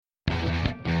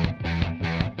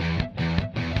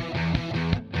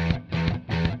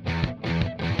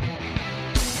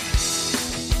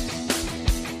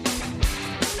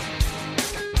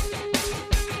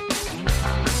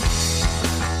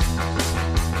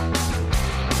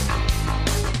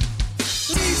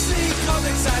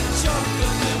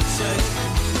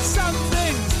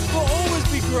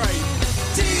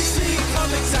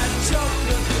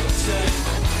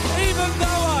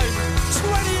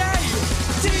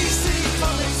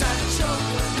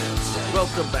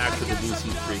Welcome back to the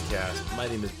DC3cast. My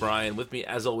name is Brian. With me,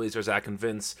 as always, are Zach and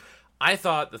Vince. I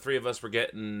thought the three of us were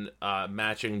getting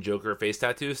matching Joker face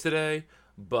tattoos today,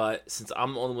 but since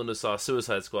I'm the only one who saw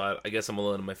Suicide Squad, I guess I'm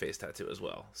alone in my face tattoo as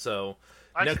well. So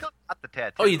I still got the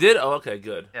tattoo. Oh, you did? Oh, okay,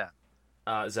 good.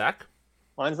 Yeah. Zach?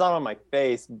 Mine's not on my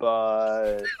face,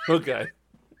 but... Okay.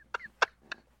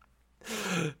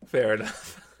 Fair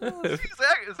enough. See,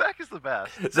 Zach is the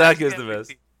best. Zach is the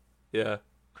best. Yeah.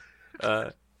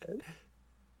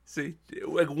 See,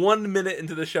 like 1 minute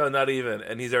into the show, not even,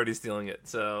 and he's already stealing it.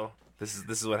 So this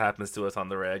is what happens to us on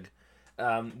the reg.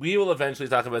 We will eventually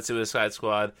talk about Suicide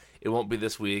Squad. It won't be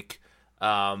this week.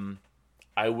 I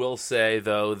will say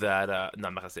though that no,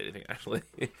 I'm not gonna say anything. Actually,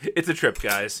 it's a trip,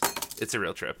 guys. It's a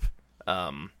real trip.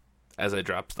 As I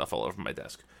drop stuff all over my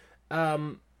desk. But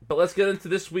let's get into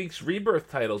this week's Rebirth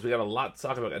titles. We got a lot to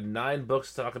talk about. Got 9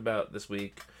 books to talk about this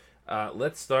week.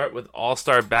 Let's start with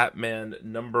All-Star Batman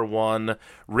 #1,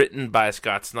 written by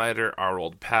Scott Snyder, our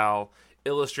old pal,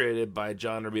 illustrated by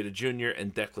John Romita Jr.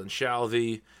 and Declan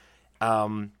Shalvey.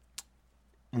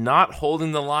 Not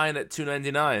holding the line at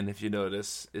 $2.99, if you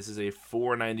notice. This is a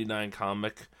 $4.99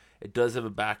 comic. It does have a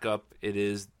backup. It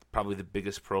is probably the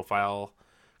biggest profile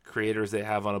creators they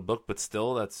have on a book, but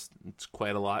still, it's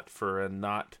quite a lot for a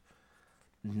not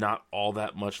all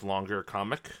that much longer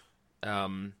comic.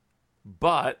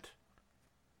 But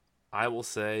I will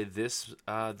say this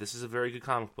is a very good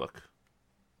comic book.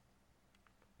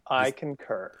 I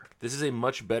concur. This is a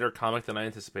much better comic than I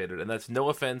anticipated, and that's no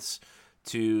offense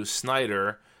to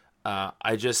Snyder.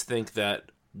 I just think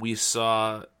that we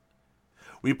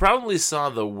probably saw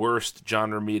the worst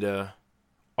John Romita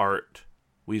art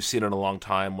we've seen in a long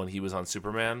time when he was on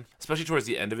Superman, especially towards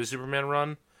the end of his Superman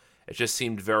run. It just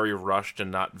seemed very rushed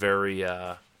and not very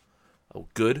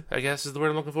good, I guess is the word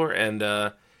I'm looking for. And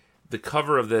the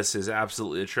cover of this is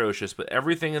absolutely atrocious, but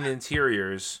everything in the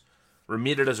interiors,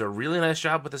 Romita does a really nice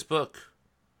job with this book.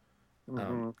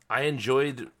 Mm-hmm. I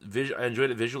enjoyed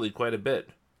it visually quite a bit.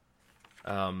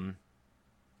 What'd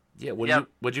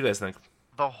you guys think?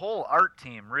 The whole art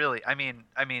team, really. I mean,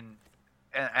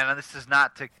 and this is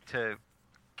not to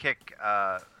kick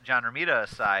John Romita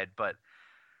aside, but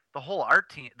the whole art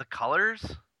team, the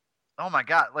colors. Oh my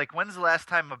God! Like, when's the last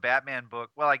time a Batman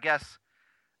book? Well, I guess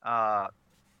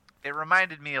it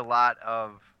reminded me a lot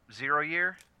of Zero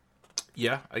Year.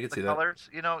 Yeah, I can see that. The colors,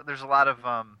 there's a lot of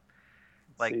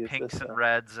like See, pinks and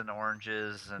reds and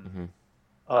oranges and. Mm-hmm.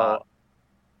 What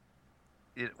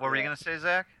were you gonna say,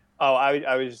 Zach? Oh,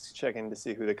 I was just checking to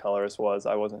see who the colorist was.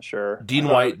 I wasn't sure. Dean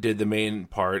White did the main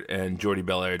part, and Jordi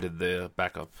Belair did the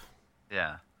backup.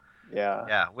 Yeah.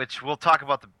 Yeah. Which we'll talk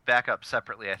about the backup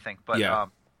separately, I think. But yeah.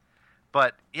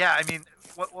 But yeah, I mean,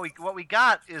 what we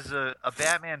got is a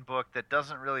Batman book that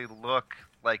doesn't really look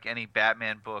like any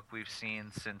Batman book we've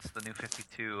seen since the New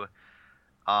 52.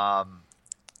 And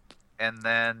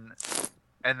then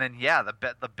yeah,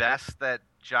 the best that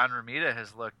John Romita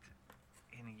has looked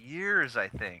in years, I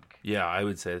think. Yeah, I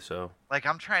would say so. Like,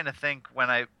 I'm trying to think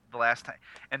the last time,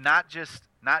 and not just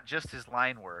his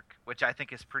line work, which I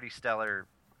think is pretty stellar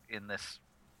in this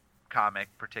comic,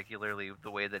 particularly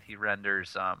the way that he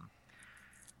renders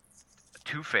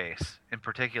Two-Face in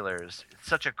particular is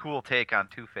such a cool take on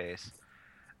Two-Face.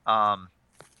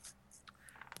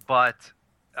 But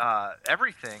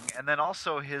everything, and then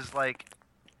also his like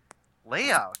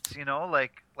layouts,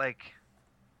 like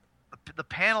the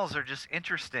panels are just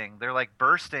interesting. They're like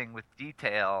bursting with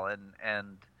detail,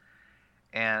 and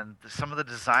some of the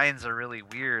designs are really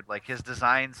weird. Like his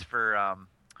designs for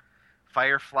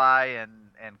Firefly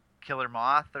and Killer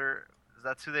Moth,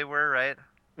 that's who they were, right?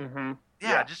 Mm-hmm.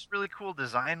 Yeah, just really cool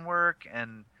design work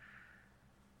and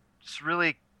just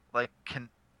really like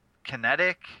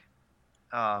kinetic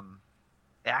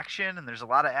action, and there's a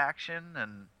lot of action,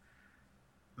 and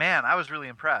man, I was really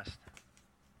impressed.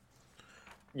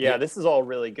 Yeah, this is all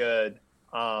really good.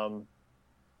 Man,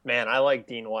 I like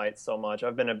Dean White so much.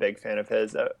 I've been a big fan of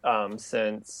his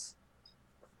since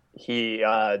he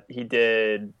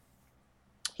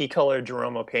colored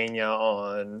Jerome Pena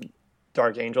on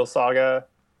Dark Angel Saga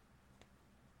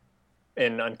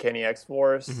in Uncanny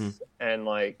X-Force, mm-hmm. and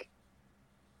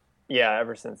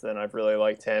ever since then I've really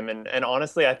liked him. And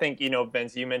honestly, I think,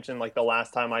 Vince, you mentioned like the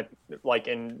last time I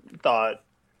thought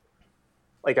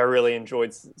like I really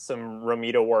enjoyed some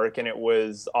Romita work, and it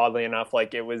was oddly enough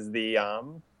like it was the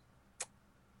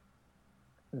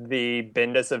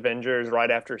Bendis Avengers right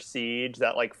after Siege,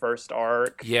 that like first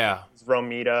arc. Yeah,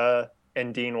 Romita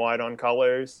and Dean White on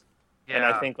colors. Yeah, and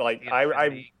I think like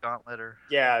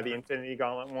the Infinity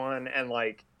Gauntlet one, and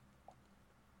like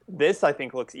this I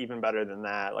think looks even better than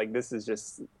that. Like this is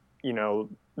just you know,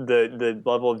 the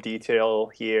level of detail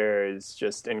here is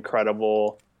just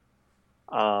incredible.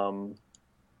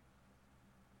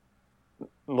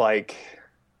 Like,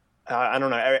 I don't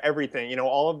know, everything, you know,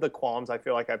 all of the qualms I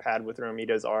feel like I've had with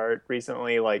Romita's art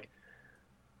recently, like,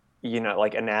 you know,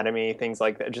 like anatomy, things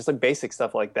like that, just like basic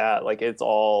stuff like that. Like, it's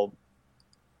all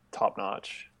top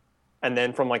notch. And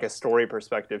then from like a story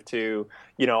perspective too,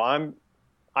 you know,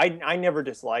 I never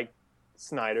disliked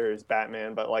Snyder's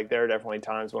Batman, but like there are definitely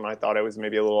times when I thought it was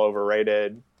maybe a little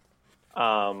overrated.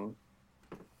 But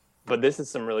this is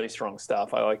some really strong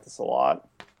stuff. I like this a lot.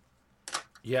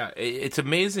 Yeah, it's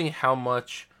amazing how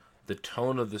much the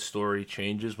tone of the story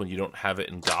changes when you don't have it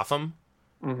in Gotham.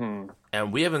 Mm-hmm.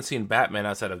 And we haven't seen Batman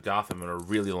outside of Gotham in a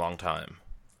really long time.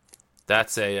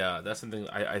 That's something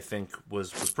I think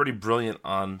was pretty brilliant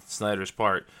on Snyder's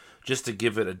part, just to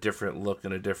give it a different look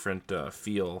and a different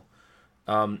feel.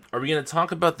 Are we going to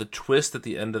talk about the twist at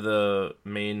the end of the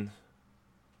main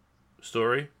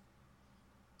story?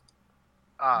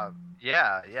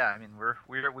 Yeah. I mean,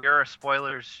 we're a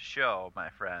spoilers show, my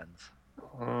friends.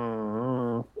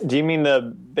 Do you mean the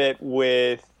bit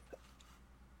with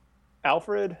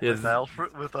Alfred? Yeah, With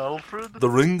Alfred? the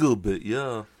Ringo bit,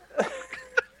 yeah.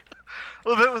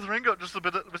 A bit with Ringo, just a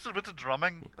bit of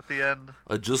drumming at the end.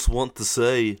 I just want to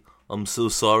say, I'm so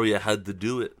sorry I had to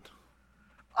do it.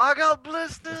 I got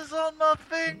blisters on my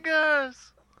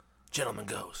fingers. Gentleman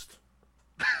Ghost.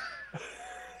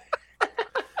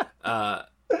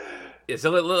 Yeah, so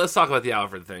let's talk about the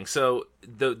Alfred thing. So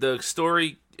the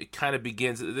story kind of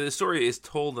begins. The story is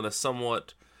told in a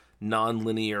somewhat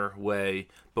non-linear way,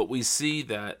 but we see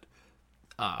that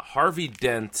Harvey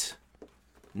Dent,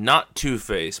 not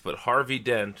Two-Face, but Harvey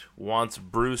Dent wants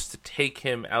Bruce to take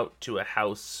him out to a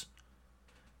house.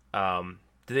 Did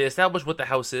they establish what the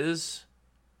house is?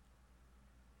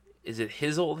 Is it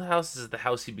his old house? Is it the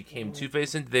house he became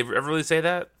Two-Face in? Did they ever really say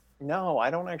that? No, I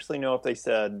don't actually know if they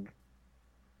said.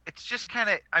 It's just kind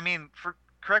of, I mean,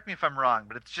 correct me if I'm wrong,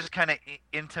 but it's just kind of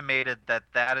intimated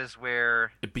that is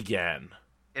where It began.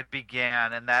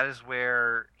 and that is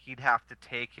where he'd have to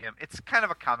take him. It's kind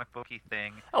of a comic booky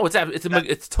thing. Oh,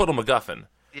 it's total MacGuffin.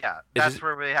 Yeah, It's that's just-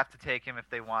 where they have to take him if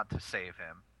they want to save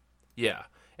him. Yeah,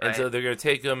 and Right. so they're going to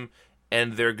take him,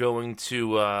 and they're going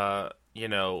to,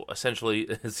 essentially,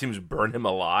 it seems burn him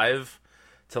alive,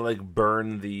 to like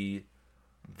burn the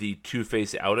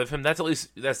Two-Face out of him. That's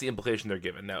the implication they're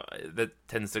given. Now that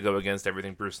tends to go against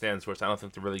everything Bruce stands for, so I don't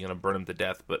think they're really going to burn him to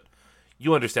death. But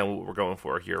you understand what we're going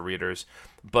for here, readers.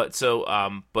 But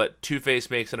Two-Face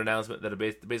makes an announcement that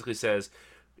it basically says,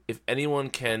 if anyone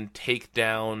can take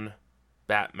down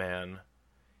Batman,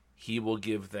 he will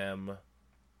give them,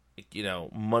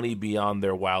 money beyond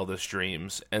their wildest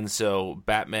dreams. And so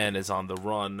Batman is on the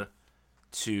run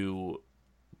to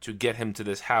get him to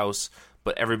this house,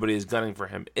 but everybody is gunning for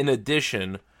him. In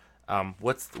addition,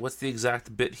 what's the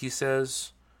exact bit he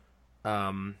says?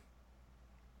 That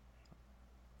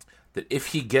if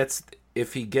he gets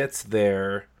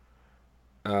there,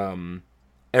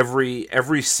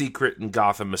 every secret in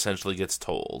Gotham essentially gets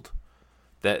told.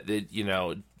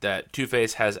 That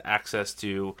Two-Face has access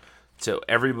to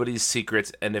everybody's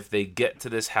secrets, and if they get to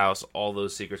this house, all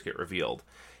those secrets get revealed.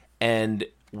 And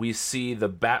we see the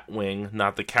Batwing,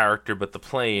 not the character, but the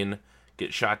plane,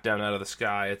 get shot down out of the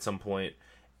sky at some point,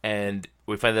 and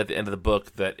we find at the end of the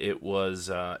book that it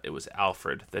was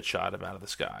Alfred that shot him out of the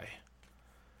sky.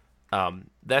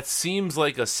 That seems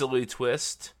like a silly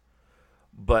twist,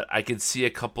 but I could see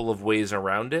a couple of ways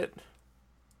around it.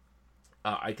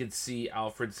 I could see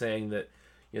Alfred saying that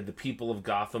the people of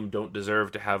Gotham don't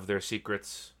deserve to have their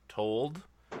secrets told.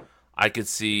 I could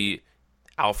see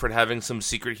Alfred having some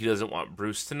secret he doesn't want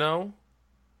Bruce to know.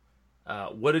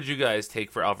 What did you guys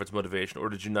take for Alfred's motivation, or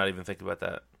did you not even think about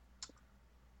that?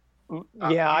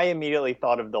 Yeah, I immediately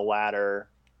thought of the latter,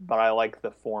 but I like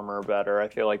the former better. I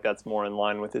feel like that's more in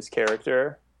line with his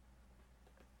character.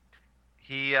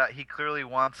 He clearly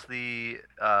wants the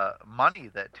money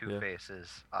that Two-Face is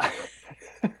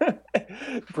offering.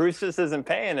 Bruce just isn't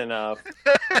paying enough.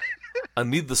 I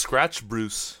need the scratch,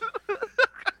 Bruce.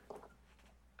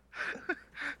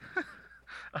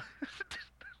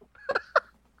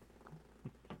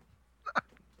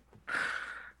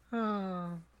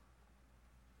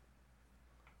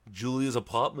 Julia's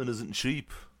apartment isn't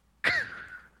cheap.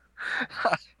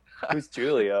 Who's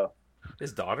Julia?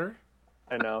 His daughter?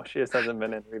 I know, she just hasn't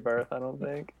been in Rebirth, I don't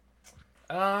think.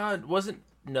 Wasn't...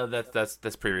 No, that's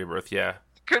pre-Rebirth, yeah.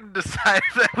 Couldn't decide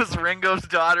if that was Ringo's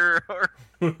daughter or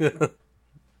Alfred's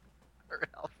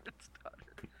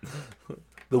daughter.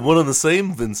 The one and the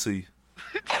same, Vincy.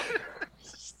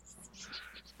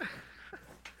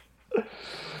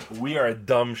 We are a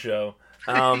dumb show.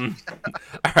 All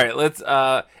right, let's.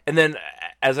 And then,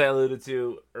 as I alluded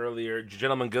to earlier,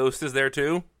 Gentleman Ghost is there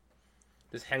too,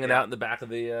 just hanging out in the back of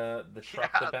the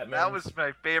truck that Batman. That was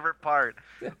my favorite part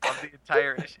of the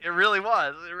entire issue. It really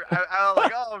was. I was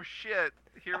like, oh shit,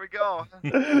 here we go.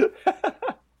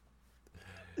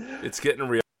 It's getting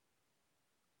real.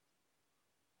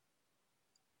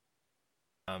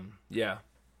 Yeah.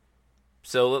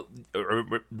 So, are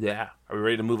we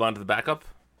ready to move on to the backup?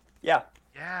 Yeah.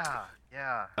 Yeah.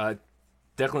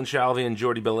 Declan Shalvey and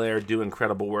Jordi Belair do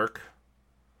incredible work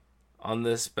on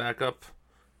this backup.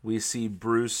 We see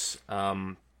Bruce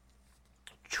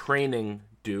training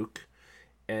Duke,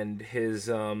 and his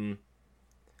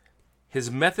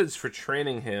methods for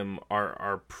training him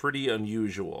are pretty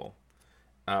unusual.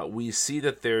 We see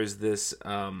that there's this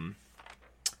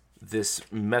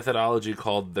methodology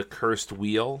called the Cursed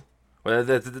Wheel. Well,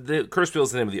 the Cursed Wheel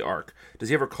is the name of the arc. Does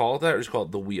he ever call it that, or just call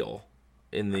it the Wheel?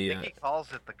 I think he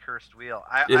calls it the Cursed Wheel.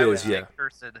 The Cursed Wheel.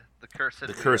 The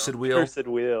Cursed Wheel. Cursed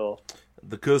Wheel.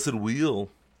 The Cursed Wheel.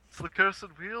 It's the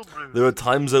Cursed Wheel, Bruce. There are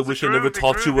times I wish I never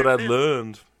taught you what I've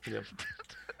learned. Yeah.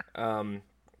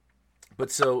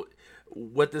 But so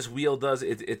what this wheel does,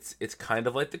 it's kind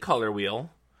of like the color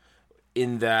wheel,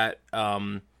 in that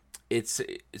so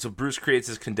Bruce creates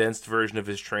this condensed version of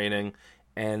his training,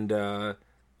 and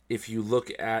if you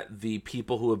look at the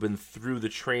people who have been through the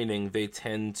training, they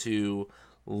tend to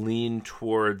lean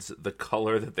towards the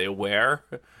color that they wear,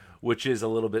 which is a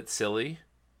little bit silly.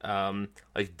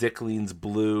 Like Dick leans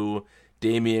blue,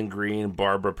 Damian green,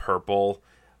 Barbara purple.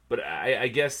 But I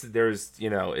guess there's,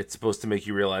 it's supposed to make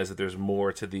you realize that there's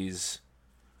more to these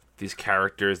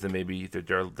characters than maybe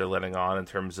they're letting on in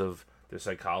terms of their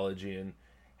psychology and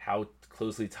how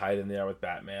closely tied in they are with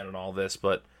Batman and all this.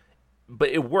 But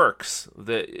it works.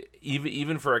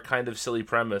 Even for a kind of silly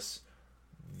premise,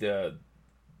 the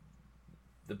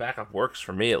backup works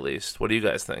for me, at least. What do you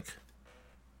guys think?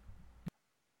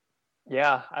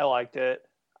 Yeah, I liked it.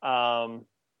 I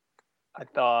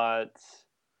thought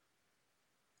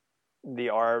the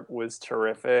art was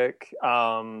terrific.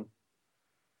 I'm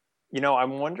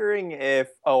wondering if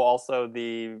also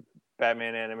the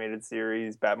Batman animated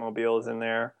series Batmobile is in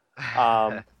there.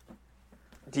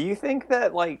 Do you think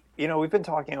that, we've been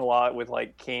talking a lot with,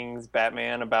 King's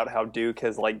Batman about how Duke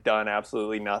has, done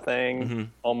absolutely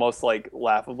nothing, almost,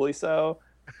 laughably so.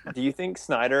 Do you think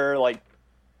Snyder,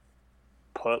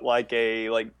 put,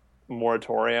 a,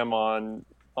 moratorium on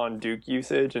Duke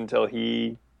usage until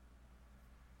he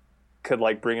could,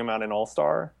 bring him out an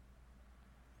All-Star?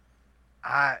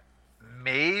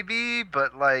 Maybe,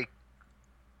 but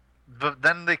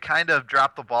then they kind of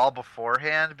dropped the ball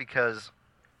beforehand because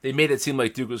they made it seem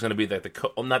like Duke was going to be not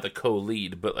the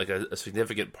co-lead, but a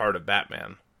significant part of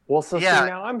Batman. Well, so yeah. See,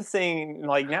 now I'm saying,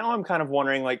 now I'm kind of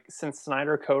wondering, since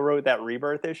Snyder co-wrote that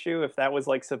Rebirth issue, if that was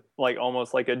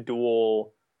almost like a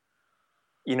dual,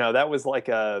 that was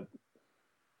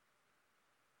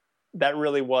that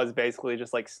really was basically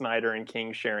just Snyder and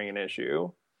King sharing an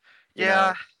issue.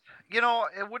 Yeah.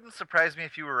 It wouldn't surprise me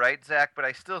if you were right, Zach, but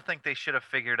I still think they should have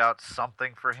figured out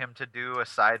something for him to do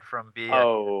aside from being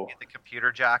the computer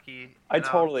jockey. I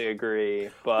totally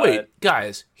agree. But wait,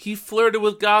 guys, he flirted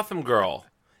with Gotham Girl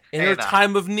in her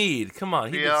time of need. Come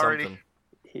on, he did something.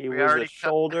 He was a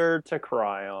shoulder to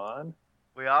cry on.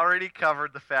 We already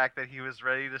covered the fact that he was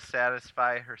ready to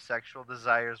satisfy her sexual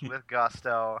desires with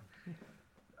gusto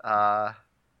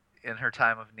in her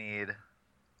time of need.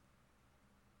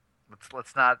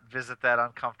 Let's not visit that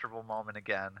uncomfortable moment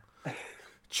again.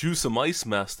 Chew some ice,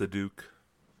 Master Duke.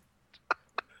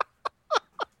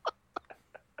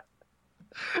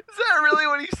 Is that really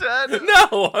what he said?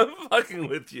 No, I'm fucking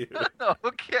with you.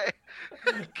 Okay.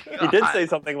 He did say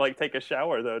something like take a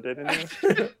shower, though, didn't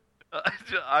he?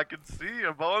 I can see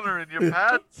a boner in your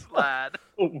pants, lad.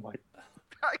 Oh, my.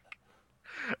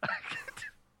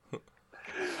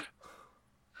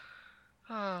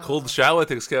 Cold shower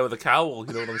takes care of the cowl,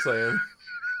 you know what I'm saying?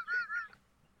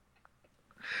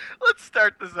 Let's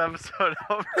start this episode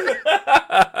over.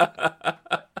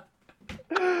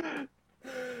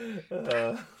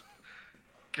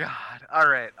 God. All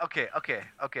right. Okay.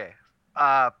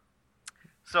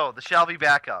 So the Shelby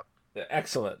backup. Yeah,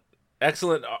 excellent.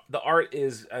 The art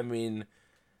is, I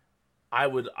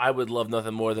would love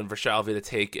nothing more than for Shalvey to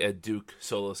take a Duke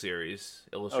solo series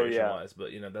illustration-wise, but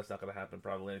that's not going to happen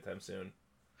probably anytime soon.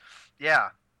 Yeah,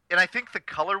 and I think the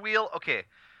color wheel. Okay,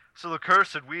 so the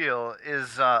Cursed Wheel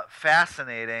is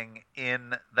fascinating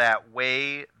in that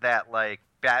way that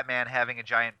Batman having a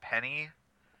giant penny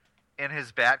in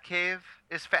his Batcave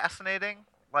is fascinating.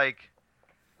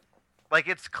 like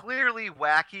it's clearly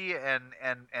wacky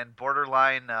and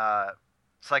borderline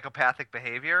psychopathic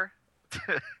behavior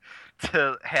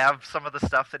to have some of the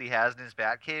stuff that he has in his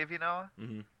Batcave, you know.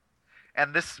 Mm-hmm.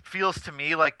 And this feels to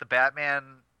me like the Batman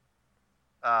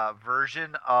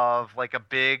version of like a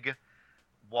big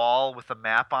wall with a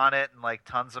map on it and like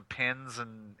tons of pins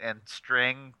and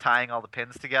string tying all the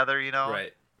pins together, you know,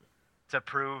 Right. to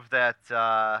prove that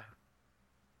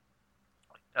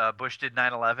Bush did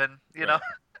 9/11, you know,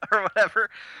 or whatever.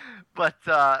 But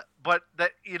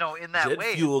that, you know, in that Jet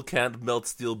way, fuel can't melt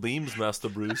steel beams, Master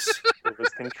Bruce. It was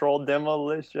controlled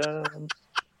demolition.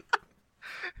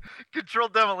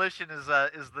 Controlled Demolition is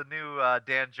the new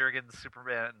Dan Jurgens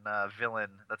Superman villain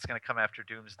that's going to come after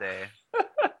Doomsday.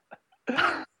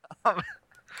 Got some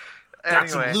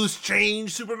Anyway, loose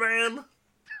change, Superman?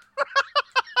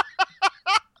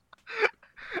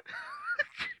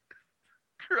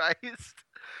 Christ.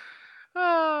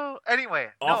 Oh, anyway,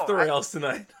 Off the rails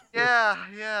tonight.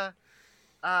 Yeah.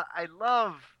 I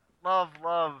love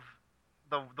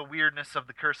the weirdness of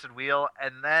the Cursed Wheel,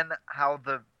 and then how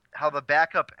the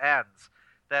backup ends.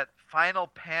 That final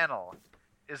panel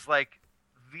is like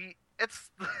it's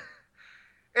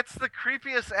the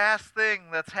creepiest ass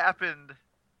thing that's happened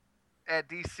at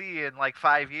DC in like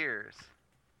 5 years.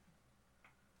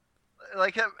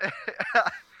 Like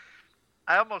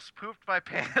I almost pooped my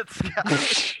pants,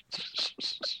 guys.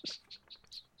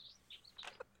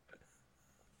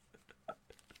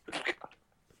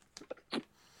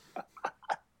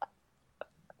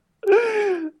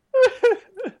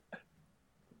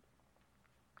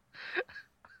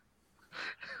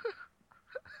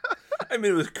 I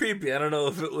mean, it was creepy. I don't know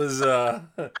if it was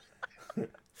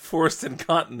forced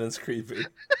incontinence creepy.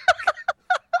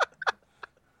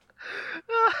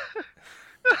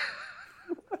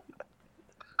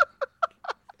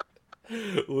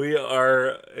 We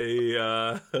are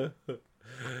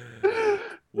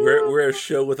we're a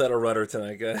show without a rudder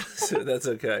tonight, guys. That's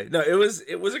okay. No, it was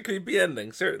a creepy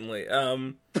ending, certainly.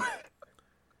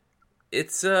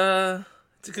 It's a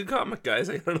good comic, guys.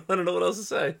 I don't know what else to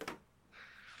say.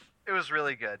 It was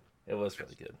really good. It was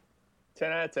really good.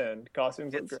 10 out of 10.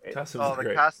 Costumes look great. Costumes Oh, are the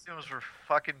great. costumes were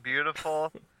fucking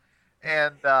beautiful.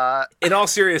 And In all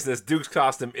seriousness, Duke's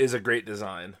costume is a great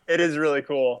design. It is really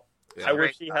cool. Yeah. I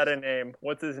wish Great he had a name.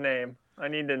 What's his name? I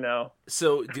need to know.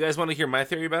 So, do you guys want to hear my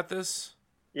theory about this?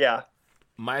 Yeah.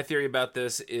 My theory about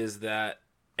this is that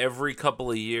every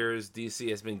couple of years, DC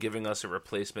has been giving us a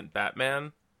replacement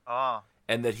Batman,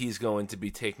 and that he's going to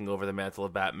be taking over the mantle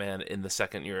of Batman in the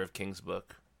second year of King's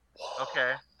book.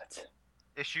 okay.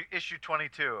 Issue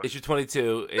 22. Issue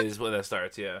 22 is when that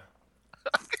starts, yeah.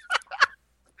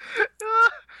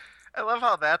 I love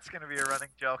how that's going to be a running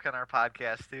joke on our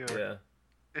podcast too. Yeah.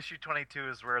 Issue 22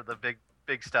 is where the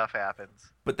big stuff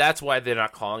happens. But that's why they're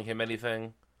not calling him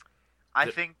anything.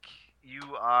 I think you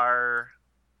are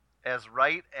as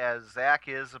right as Zach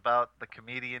is about the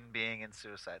comedian being in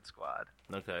Suicide Squad.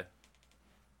 Okay.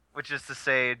 Which is to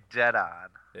say, dead on.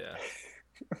 Yeah.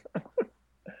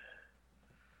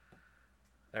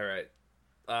 All right.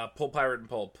 Pull Pirate and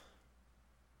Pulp.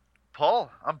 Pull.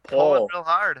 I'm pulling Pull. real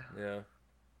hard. Yeah.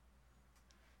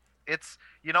 It's,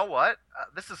 you know what?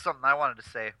 This is something I wanted to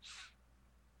say.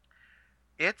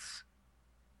 This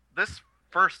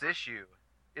first issue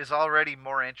is already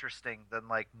more interesting than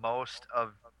like most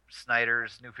of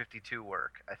Snyder's New 52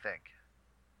 work, I think.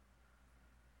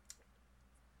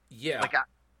 Yeah. Like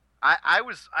I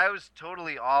was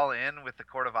totally all in with the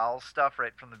Court of Owls stuff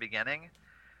right from the beginning,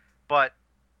 but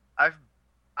I've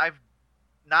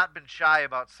not been shy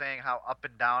about saying how up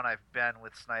and down I've been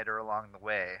with Snyder along the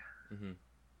way. Mm-hmm.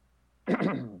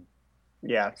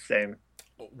 Yeah, same.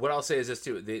 What I'll say is this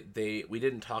too. We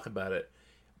didn't talk about it.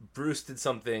 Bruce did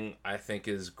something I think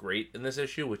is great in this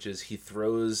issue, which is he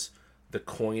throws the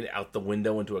coin out the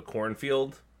window into a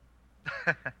cornfield.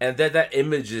 And that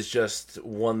image is just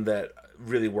one that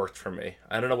really worked for me.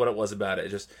 I don't know what it was about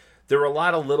it. There were a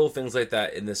lot of little things like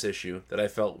that in this issue that I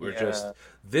felt were just,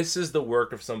 this is the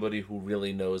work of somebody who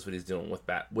really knows what he's doing with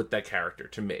that character,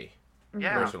 to me.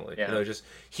 Yeah. Personally. Yeah. You know,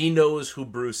 he knows who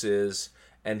Bruce is,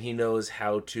 and he knows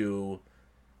how to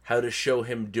show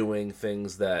him doing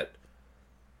things that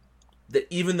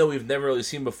even though we've never really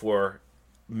seen before,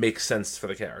 makes sense for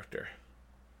the character.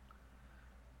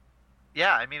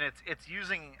 Yeah, I mean it's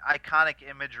using iconic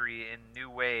imagery in new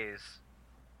ways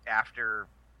after,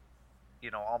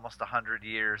 almost 100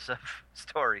 years of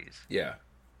stories. Yeah.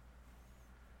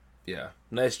 Yeah.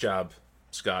 Nice job,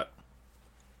 Scott.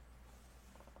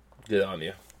 Good on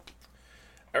you.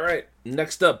 All right.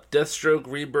 Next up, Deathstroke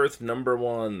Rebirth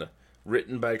 #1.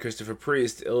 written by Christopher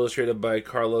Priest, illustrated by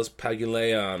Carlos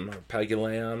Pagulayan. I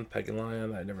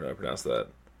never know how to pronounce that.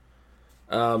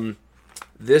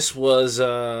 This was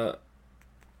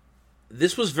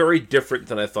very different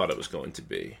than I thought it was going to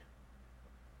be.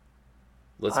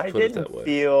 Let's put it that way. I didn't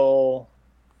feel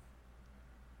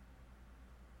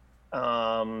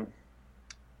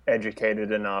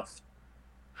educated enough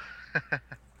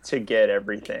to get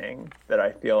everything that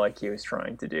I feel like he was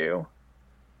trying to do.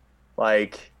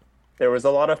 Like, there was a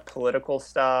lot of political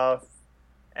stuff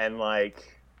and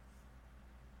like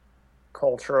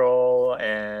cultural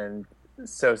and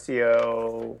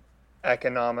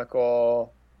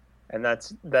socio-economical, and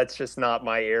that's just not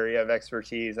my area of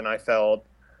expertise, and I felt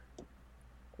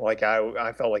like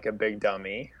I felt like a big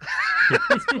dummy.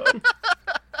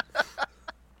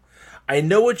 I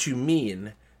know what you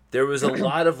mean. There was a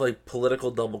lot of like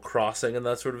political double crossing and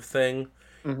that sort of thing.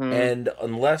 Mm-hmm. And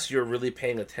unless you're really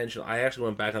paying attention, I actually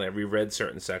went back and I reread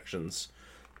certain sections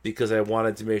because I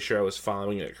wanted to make sure I was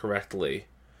following it correctly.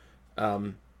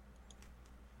 The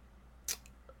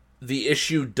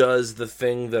issue does the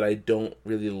thing that I don't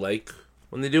really like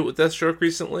when they do it with Deathstroke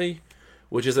recently,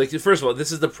 which is like, first of all,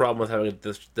 this is the problem with having a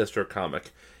Deathstroke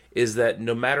comic, is that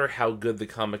no matter how good the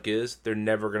comic is, they're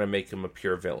never going to make him a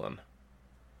pure villain.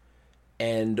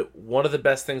 And one of the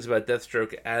best things about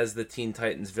Deathstroke as the Teen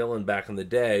Titans villain back in the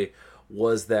day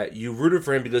was that you rooted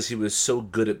for him because he was so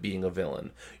good at being a villain.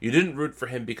 You didn't root for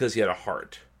him because he had a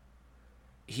heart.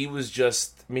 He was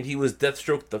just, he was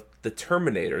Deathstroke the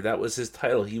Terminator. That was his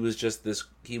title. He was just this,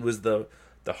 he was the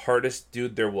hardest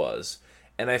dude there was.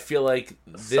 And I feel like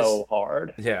this... So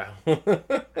hard. Yeah. We're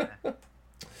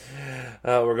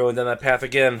going down that path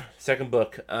again. Second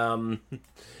book. But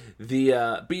you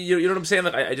know what I'm saying?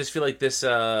 Like, I just feel like this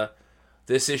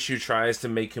issue tries to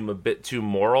make him a bit too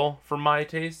moral for my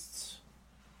tastes.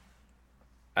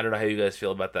 I don't know how you guys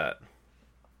feel about that.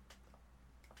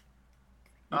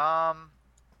 I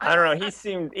don't know.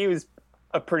 He was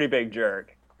a pretty big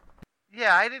jerk.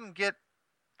 Yeah, I didn't get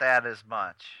that as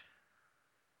much.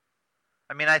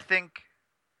 I think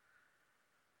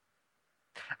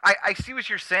I see what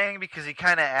you're saying because he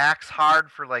kind of acts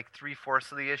hard for like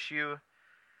 3/4 of the issue,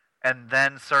 and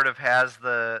then sort of has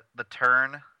the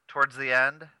turn towards the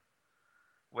end.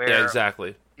 Where, yeah,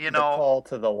 exactly. The call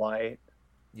to the light.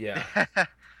 Yeah.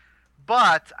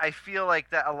 But I feel like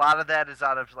that a lot of that is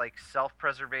out of like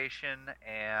self-preservation,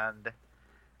 and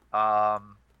I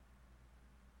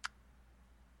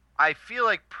feel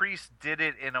like Priest did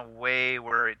it in a way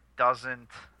where it doesn't.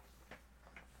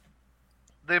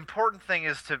 The important thing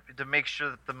is to make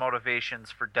sure that the motivations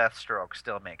for Deathstroke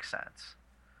still make sense.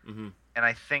 Mm-hmm. And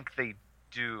I think they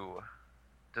do.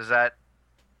 Does that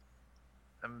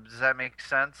make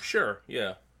sense? Sure.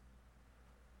 Yeah.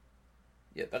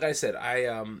 Yeah. Like I said,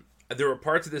 there were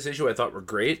parts of this issue I thought were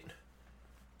great.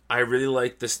 I really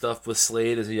liked the stuff with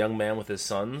Slade as a young man with his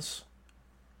sons.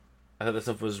 I thought that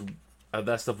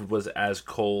stuff was as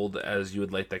cold as you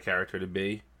would like that character to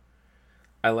be.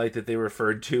 I like that they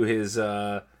referred to his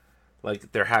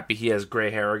like they're happy he has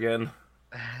gray hair again.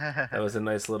 That was a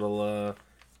nice little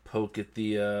poke at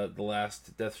the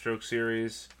last Deathstroke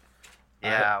series.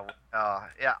 Yeah,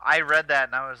 yeah. I read that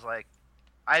and I was like,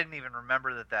 I didn't even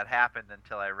remember that happened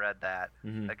until I read that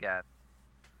again.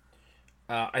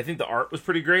 I think the art was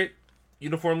pretty great,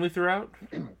 uniformly throughout.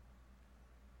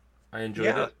 I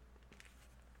enjoyed it.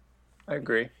 I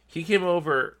agree. He came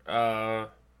over,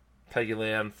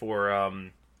 Peggyland, for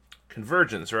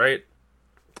Convergence, right?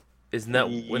 Isn't that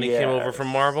when he came over from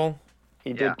Marvel?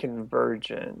 He did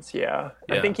Convergence, yeah.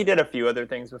 I think he did a few other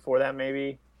things before that,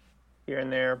 maybe, here and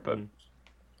there, but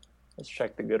let's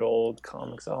check the good old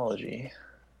Comixology.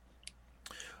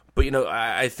 But,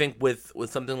 I think with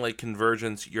something like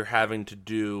Convergence, you're having to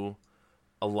do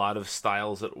a lot of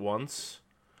styles at once.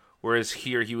 Whereas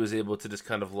here, he was able to just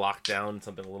kind of lock down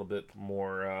something a little bit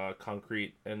more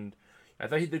concrete. And I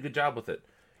thought he did a good job with it.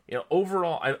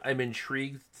 Overall, I'm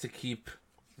intrigued to keep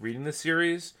reading the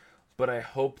series. But I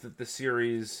hope that the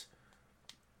series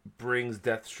brings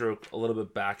Deathstroke a little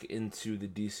bit back into the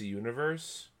DC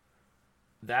universe.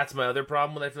 That's my other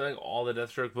problem with, I feel like, all the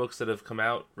Deathstroke books that have come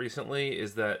out recently,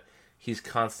 is that he's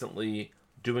constantly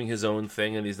doing his own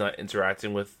thing and he's not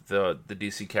interacting with the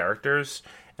DC characters.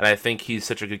 And I think he's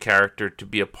such a good character to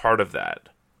be a part of that.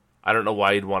 I don't know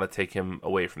why you'd want to take him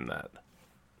away from that.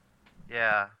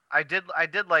 Yeah, I did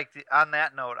like on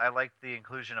that note, I liked the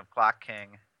inclusion of Clock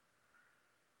King.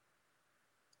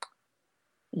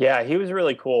 Yeah, he was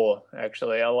really cool,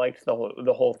 actually. I liked the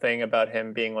whole thing about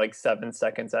him being like 7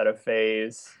 seconds out of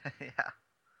phase.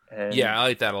 Yeah, I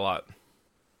like that a lot.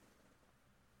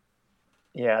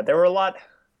 Yeah, there were a lot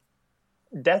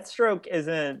Deathstroke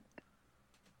isn't,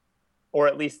 or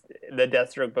at least the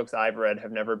Deathstroke books I've read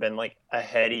have never been like a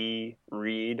heady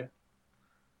read.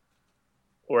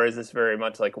 Or is this very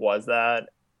much like was that,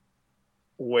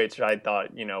 which I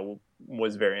thought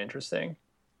was very interesting.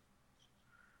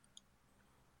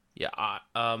 Yeah,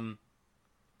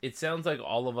 it sounds like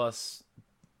all of us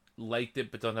liked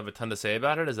it, but don't have a ton to say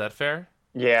about it. Is that fair?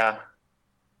 Yeah,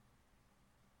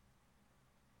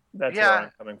 that's where Yeah,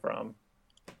 I'm coming from.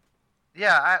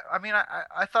 yeah. I mean,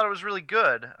 I thought it was really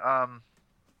good.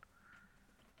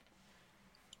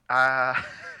 Uh,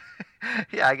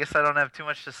 yeah, I guess I don't have too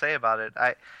much to say about it.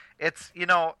 It's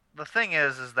the thing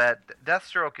is that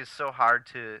Deathstroke is so hard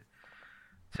to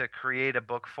create a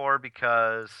book for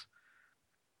because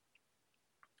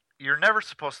you're never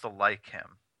supposed to like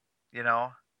him, you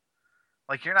know?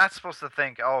 Like you're not supposed to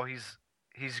think, "Oh, he's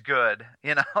good,"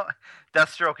 you know?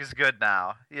 Deathstroke is good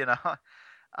now, you know?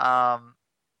 Um,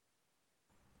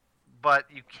 but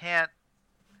you can't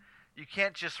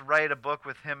just write a book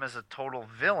with him as a total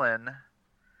villain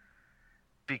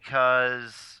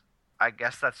because I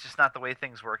guess that's just not the way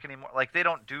things work anymore. Like they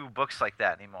don't do books like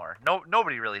that anymore.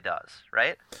 Nobody really does,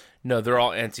 right? No, they're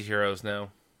all anti-heroes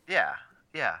now. Yeah,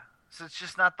 yeah. So it's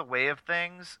just not the way of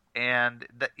things, and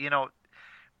that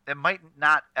it might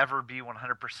not ever be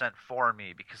 100% for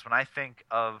me because when I think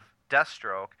of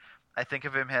Deathstroke, I think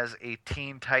of him as a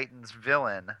Teen Titans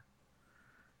villain,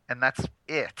 and that's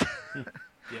it.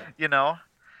 Yeah.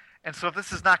 And so if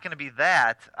this is not going to be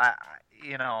that,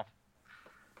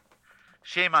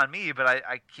 shame on me, but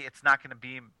it's not going to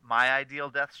be my ideal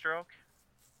Deathstroke.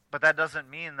 But that doesn't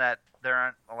mean that there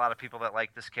aren't a lot of people that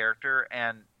like this character,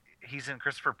 and he's in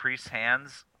Christopher Priest's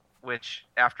hands, which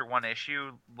after one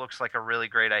issue looks like a really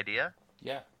great idea.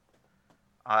 Yeah.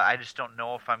 I just don't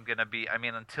know if I'm going to be. I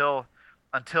mean, until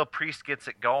Priest gets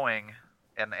it going,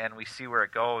 and we see where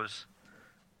it goes,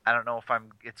 I don't know if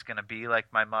it's going to be like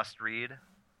my must read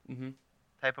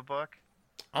type of book.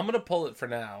 I'm gonna pull it for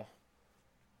now,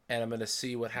 and I'm gonna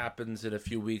see what happens in a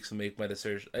few weeks and make my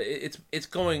decision. It's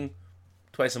going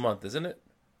twice a month, isn't it?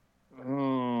 I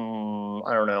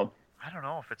don't know. I don't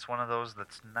know if it's one of those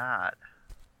that's not.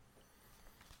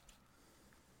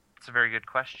 It's a very good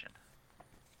question.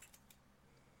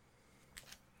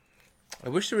 I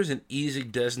wish there was an easy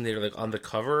designator like on the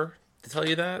cover to tell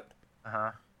you that.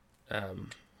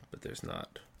 But there's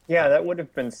not. Yeah, that would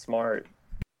have been smart.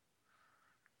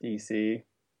 DC.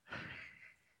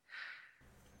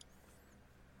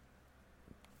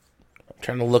 I'm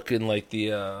trying to look in like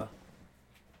the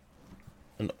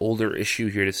an older issue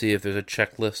here to see if there's a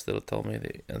checklist that'll tell me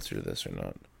the answer to this or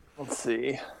not. Let's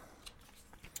see.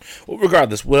 Well,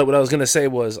 regardless, what I was gonna say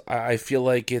was I feel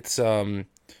like it's one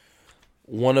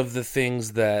of the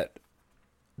things that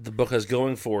the book has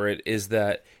going for it is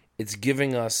that it's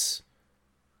giving us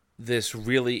this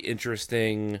really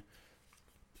interesting,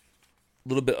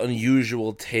 little bit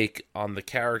unusual take on the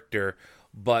character,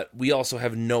 but we also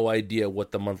have no idea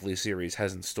what the monthly series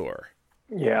has in store.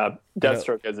 Yeah,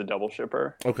 Deathstroke is a double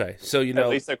shipper. Okay, so at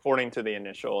least according to the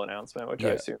initial announcement, which I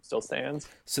assume still stands.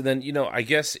 So then I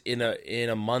guess in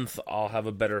a month I'll have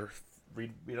a better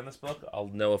read on this book. I'll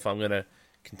know if I'm gonna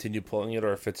continue pulling it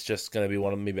or if it's just gonna be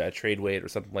one of maybe a trade weight or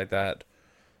something like that.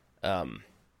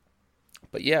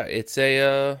 But yeah,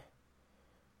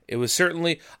 it was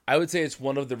certainly, I would say it's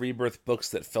one of the Rebirth books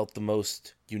that felt the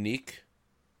most unique.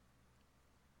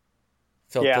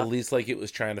 Felt the least like it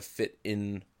was trying to fit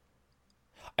in.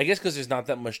 I guess because there's not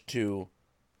that much to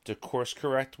course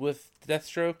correct with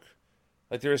Deathstroke.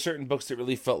 Like there are certain books that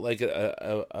really felt like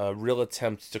a real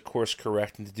attempt to course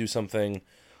correct and to do something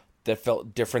that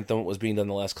felt different than what was being done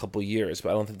the last couple of years. But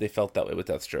I don't think they felt that way with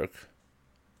Deathstroke.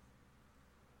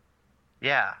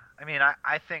 Yeah, I mean,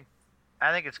 I think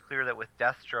it's clear that with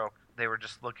Deathstroke they were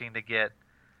just looking to get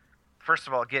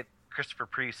Christopher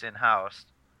Priest in house,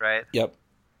 right? Yep.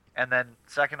 And then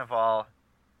second of all,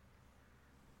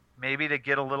 maybe to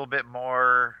get a little bit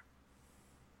more,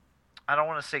 I don't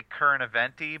want to say current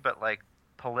eventy, but like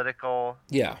political.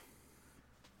 Yeah.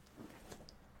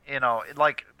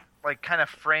 Like kind of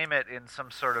frame it in some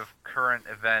sort of current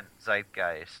event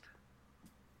zeitgeist,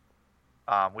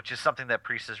 which is something that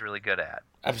Priest is really good at.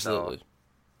 Absolutely. So.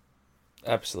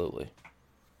 Absolutely.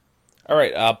 All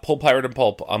right, pull Pirate and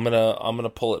Pulp. I'm gonna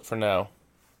pull it for now.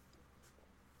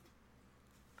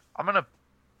 I'm gonna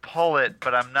pull it,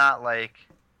 but I'm not like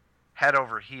head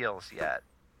over heels yet.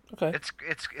 Okay.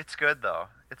 It's good though.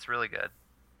 It's really good.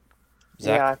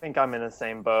 Zach? Yeah, I think I'm in the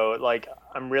same boat. Like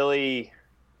I'm really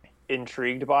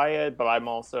intrigued by it, but I'm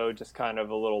also just kind of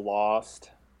a little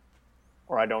lost,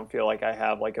 or I don't feel like I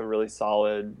have like a really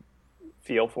solid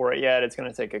feel for it yet. It's going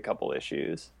to take a couple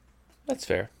issues. That's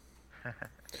fair.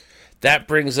 That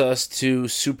brings us to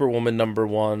Superwoman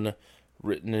 #1,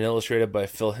 written and illustrated by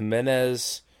Phil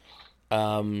Jimenez.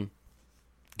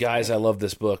 Guys, I love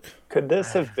this book. Could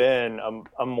this have been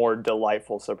a more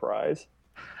delightful surprise?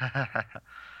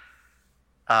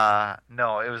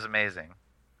 No, it was amazing.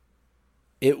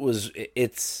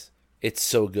 It's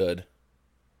so good.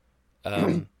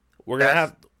 We're gonna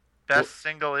have best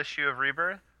single issue of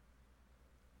Rebirth.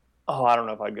 Oh, I don't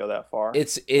know if I'd go that far.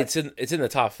 It's in the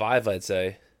top 5, I'd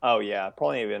say. Oh yeah,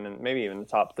 probably maybe even the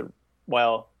top 3.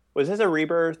 Well, was this a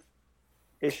Rebirth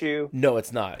issue? No,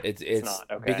 it's not. It's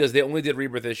not. Okay. Because they only did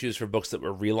Rebirth issues for books that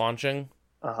were relaunching.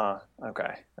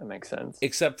 Okay, that makes sense.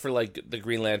 Except for like the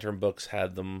Green Lantern books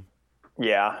had them.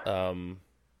 Yeah.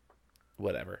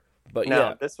 Whatever. But no,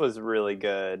 yeah, this was really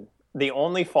good. The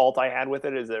only fault I had with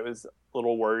it is that it was a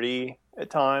little wordy at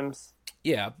times.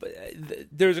 Yeah, but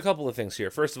there's a couple of things here.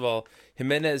 First of all,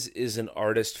 Jimenez is an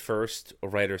artist first, a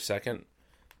writer second.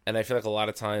 And I feel like a lot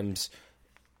of times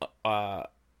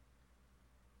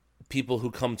people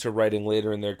who come to writing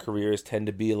later in their careers tend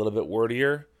to be a little bit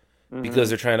wordier because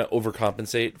they're trying to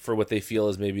overcompensate for what they feel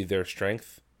is maybe their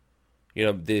strength. You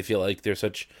know, they feel like they're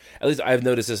such... At least I've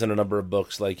noticed this in a number of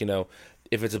books. Like, you know,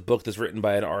 if it's a book that's written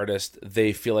by an artist,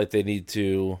 they feel like they need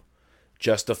to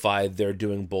justify they're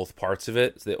doing both parts of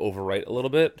it. So they overwrite a little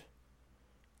bit.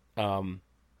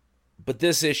 But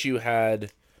this issue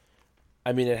had...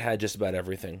 I mean, it had just about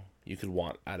everything you could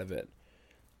want out of it.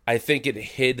 I think it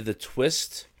hid the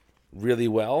twist really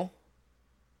well.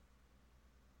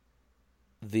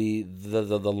 The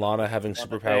Lana having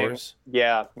superpowers.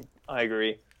 Yeah, I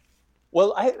agree.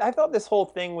 Well, I thought this whole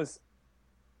thing was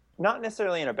not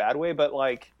necessarily in a bad way, but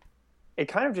like it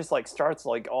kind of just like starts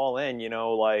like all in, you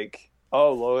know, like,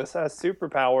 oh, Lois has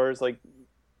superpowers. Like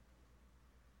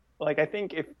I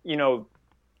think if, you know,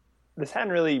 this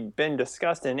hadn't really been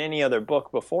discussed in any other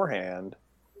book beforehand.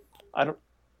 I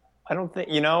don't think,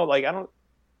 you know, like, I don't,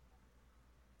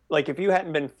 like, if you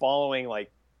hadn't been following,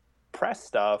 like, press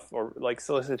stuff or, like,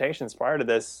 solicitations prior to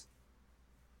this,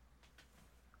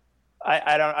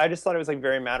 I just thought it was, like,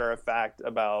 very matter of fact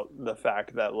about the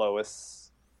fact that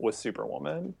Lois was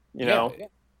Superwoman, you know?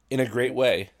 In a great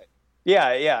way.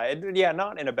 Yeah,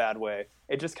 not in a bad way.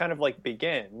 It just kind of, like,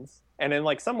 begins. And in,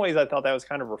 like, some ways I thought that was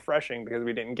kind of refreshing because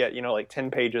we didn't get, you know, like 10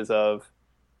 pages of,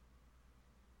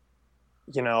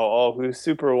 you know, oh, who's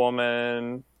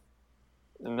Superwoman?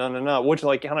 No. Which,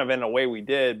 like, kind of in a way we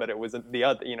did, but it was the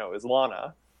other, you know, it was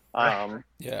Lana.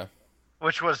 Yeah.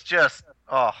 Which was just,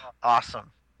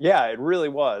 awesome. Yeah, it really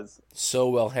was. So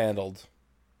well handled.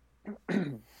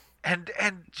 And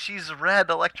she's red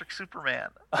Electric Superman.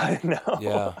 I know.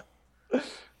 Yeah.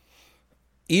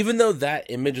 Even though that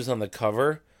image was on the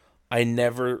cover, I don't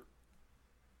know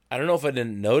if I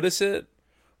didn't notice it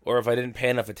or if I didn't pay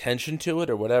enough attention to it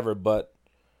or whatever, but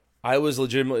I was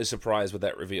legitimately surprised with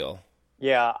that reveal.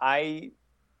 Yeah, I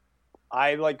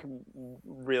like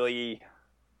really,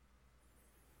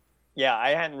 yeah,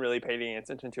 I hadn't really paid any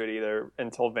attention to it either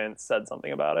until Vince said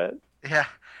something about it.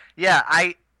 Yeah,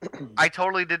 I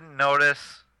totally didn't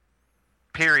notice,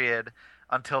 period,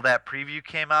 until that preview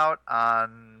came out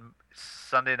on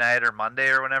Sunday night or Monday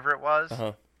or whenever it was.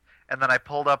 Uh-huh. And then I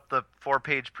pulled up the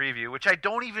 4-page preview, which I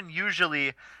don't even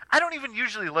usually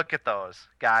look at those,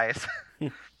 guys.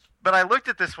 But I looked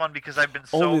at this one because I've been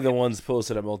so... Only the ones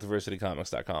posted at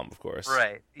multiversitycomics.com, of course.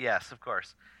 Right, yes, of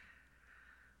course.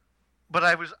 But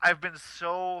I've been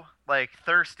so, like,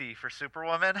 thirsty for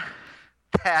Superwoman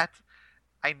that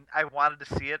I wanted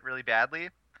to see it really badly.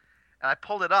 And I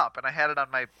pulled it up, and I had it on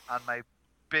my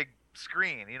big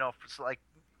screen, you know, so like...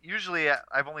 Usually,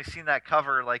 I've only seen that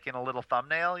cover like in a little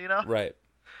thumbnail, you know? Right.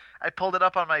 I pulled it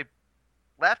up on my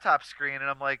laptop screen, and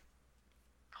I'm like,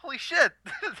 holy shit.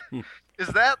 Is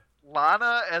that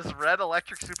Lana as Red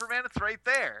Electric Superman? It's right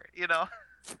there, you know?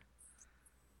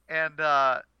 And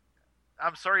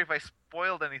I'm sorry if I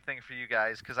spoiled anything for you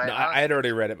guys, because I had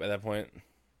already read it by that point.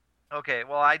 Okay,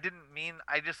 well, I didn't mean...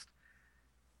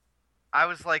 I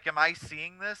was like, am I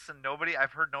seeing this? And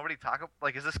I've heard nobody talk...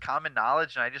 Like, is this common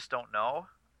knowledge and I just don't know?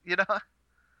 You know?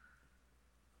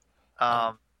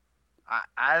 I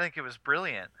think it was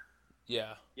brilliant.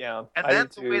 Yeah. Yeah. And then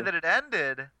the way that it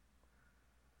ended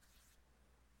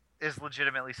is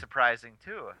legitimately surprising,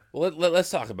 too. Well,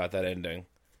 let's talk about that ending.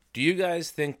 Do you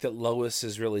guys think that Lois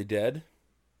is really dead?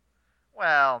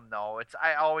 Well, no.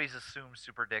 I always assume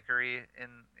super dickery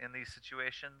in these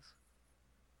situations.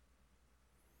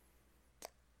 I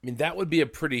mean, that would be a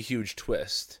pretty huge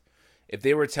twist. If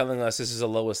they were telling us this is a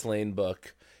Lois Lane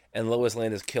book, and Lois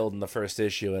Lane is killed in the first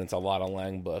issue, and it's a Lotta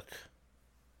Lang book.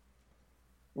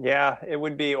 Yeah, it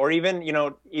would be, or even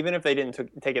even if they didn't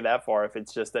take it that far, if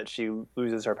it's just that she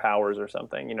loses her powers or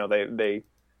something, they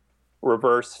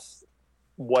reverse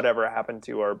whatever happened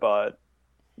to her, but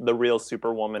the real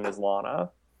Superwoman is Lana.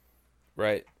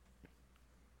 Right.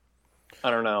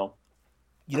 I don't know.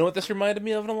 You know what this reminded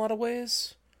me of in a lot of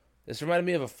ways? This reminded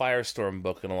me of a Firestorm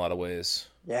book in a lot of ways.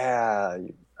 Yeah,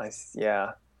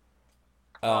 yeah.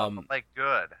 Like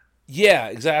good. Yeah,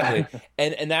 exactly.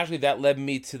 And actually that led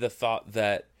me to the thought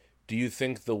that, do you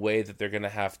think the way that they're going to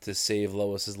have to save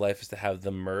Lois's life is to have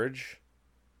them merge?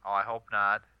 Oh, I hope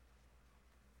not.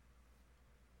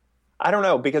 I don't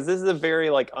know, because this is a very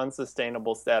like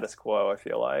unsustainable status quo, I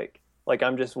feel like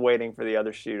I'm just waiting for the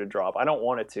other shoe to drop. I don't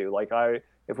want it to.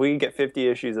 If we could get 50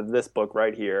 issues of this book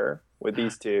right here with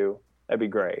these two, that'd be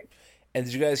great. And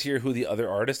did you guys hear who the other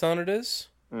artist on it is?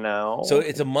 No. So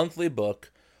it's a monthly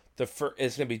book. It's going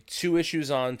to be 2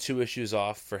 issues on, 2 issues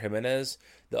off for Jimenez.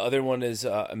 The other one is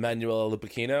Emanuela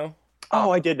Lupacchino. Oh,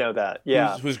 I did know that.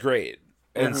 Yeah. Who's great.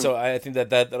 And so I think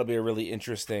that'll be a really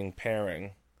interesting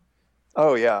pairing.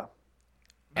 Oh, yeah.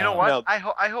 You know what? No.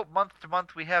 I hope month to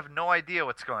month we have no idea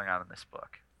what's going on in this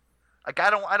book. Like I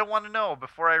don't want to know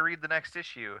before I read the next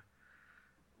issue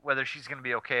whether she's going to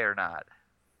be okay or not.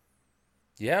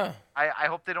 Yeah. I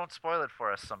hope they don't spoil it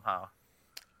for us somehow.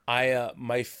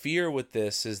 My fear with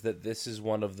this is that this is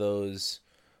one of those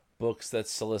books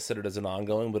that's solicited as an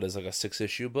ongoing, but as like a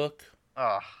 6-issue book.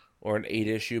 Ugh. Or an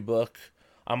 8-issue book.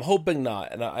 I'm hoping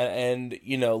not. And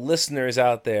listeners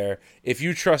out there, if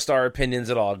you trust our opinions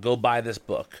at all, go buy this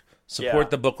book.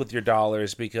 Support the book with your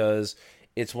dollars, because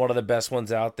it's one of the best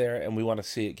ones out there, and we want to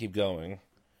see it keep going.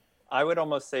 I would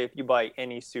almost say if you buy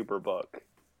any super book,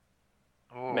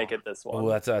 make it this one. Oh,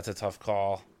 that's a tough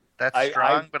call. That's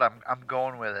strong, but I'm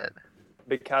going with it.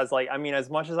 Because as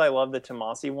much as I love the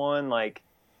Tomasi one,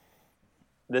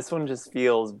 this one just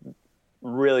feels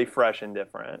really fresh and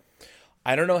different.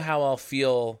 I don't know how I'll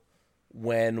feel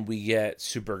when we get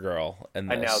Supergirl in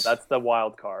this. I know, that's the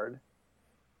wild card.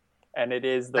 And it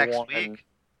is the next one. Week?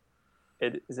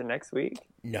 Is it next week?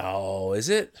 No, is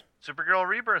it? Supergirl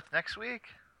Rebirth next week.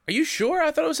 Are you sure? I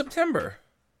thought it was September.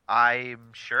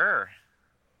 I'm sure.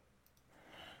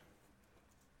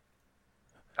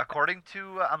 According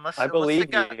to I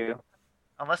believe you.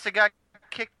 Unless it got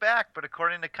kicked back, but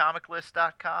according to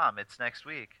comiclist.com, it's next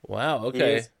week. Wow,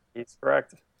 okay. He's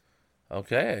correct.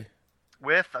 Okay.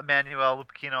 With Emanuela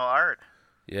Lupacchino art.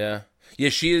 Yeah. Yeah,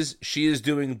 she is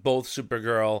doing both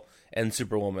Supergirl and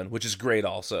Superwoman, which is great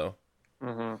also.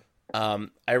 Mm-hmm.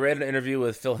 I read an interview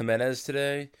with Phil Jimenez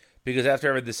today, because after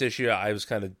I read this issue, I was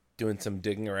kind of doing some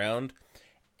digging around,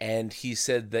 and he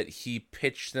said that he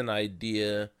pitched an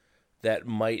idea that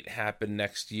might happen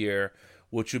next year,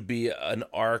 which would be an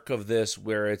arc of this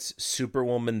where it's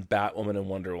Superwoman, Batwoman, and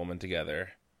Wonder Woman together.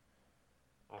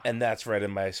 Oh. And that's right in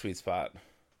my sweet spot.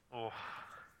 Oh.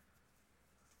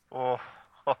 Oh.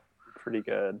 Oh. Pretty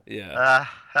good. Yeah.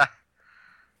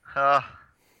 Oh,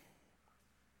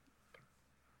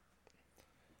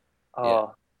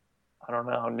 I don't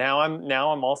know. Now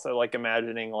I'm also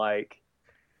imagining like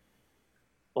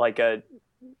a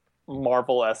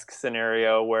Marvel-esque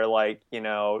scenario where a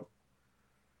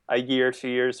year, 2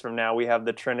 years from now we have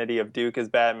the Trinity of Duke as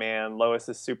Batman, Lois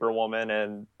as Superwoman,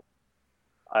 and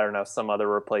I don't know, some other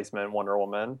replacement Wonder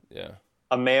Woman. Yeah.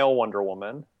 A male Wonder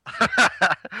Woman.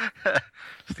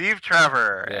 Steve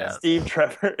Trevor. Yeah. Yes. Steve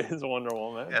Trevor is Wonder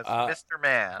Woman. Yes, Mr.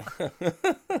 Man.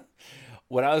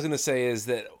 What I was going to say is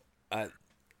that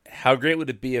how great would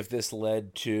it be if this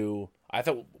led to... What I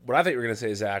thought you were going to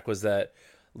say, Zach, was that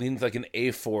leans like an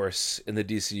A-Force in the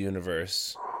DC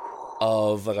universe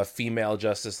of a female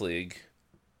Justice League.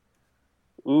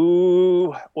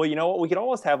 Ooh. Well, you know what? We could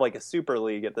almost have a Super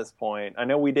League at this point. I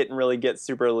know we didn't really get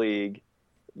Super League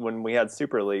when we had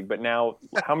Super League, but now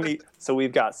how many... So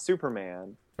we've got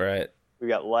Superman. Right. We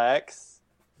got Lex,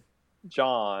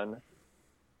 John,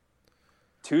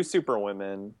 2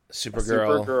 Superwomen,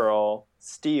 Supergirl,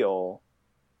 Steel,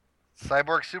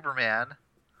 Cyborg Superman,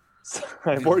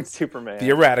 Cyborg Superman, the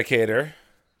Eradicator,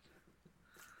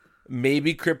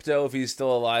 maybe Crypto if he's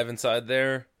still alive inside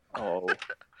there. Oh,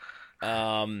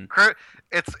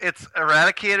 it's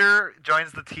Eradicator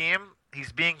joins the team.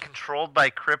 He's being controlled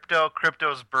by Crypto.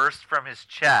 Crypto's burst from his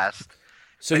chest.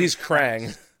 So he's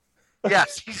Krang.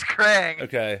 Yes, he's Krang.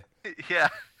 Okay. Yeah.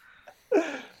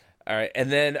 All right,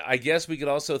 and then I guess we could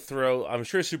also throw... I'm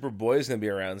sure Superboy's going to be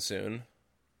around soon.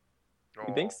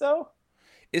 you think so?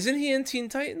 Isn't he in Teen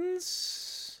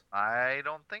Titans? I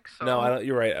don't think so. No, I don't.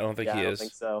 You're right. I don't think he I don't is.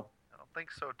 think so. I don't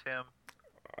think so, Tim.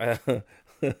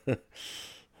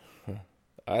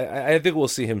 I think we'll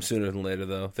see him sooner than later,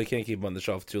 though. They can't keep him on the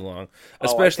shelf too long,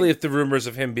 especially if the rumors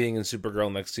of him being in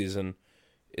Supergirl next season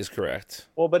is correct.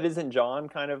 Well, but isn't John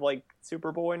kind of like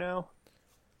Superboy now?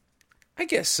 I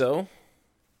guess so.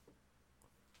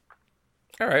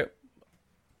 All right.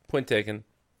 Point taken.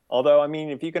 Although, I mean,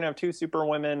 if you can have 2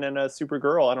 Superwomen and a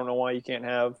Supergirl, I don't know why you can't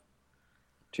have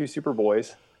 2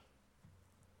 Superboys.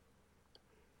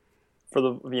 For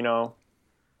the,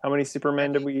 how many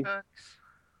Supermen did we...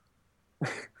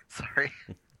 Sorry.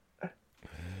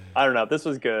 I don't know. This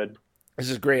was good. This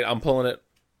is great. I'm pulling it.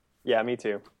 Yeah, me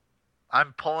too.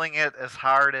 I'm pulling it as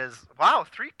hard as... Wow,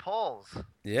 3 pulls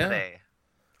today.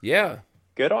 Yeah.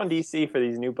 Good on DC for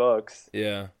these new books.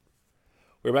 Yeah.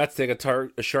 We're about to take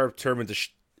a sharp turn into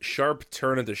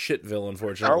Shitville,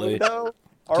 unfortunately. Are we, though?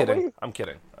 I'm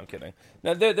kidding.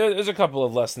 Now, there's a couple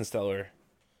of less than stellar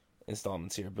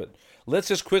installments here, but let's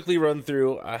just quickly run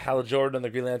through Hal Jordan on the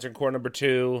Green Lantern Corps number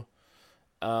 2.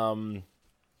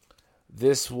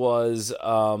 This was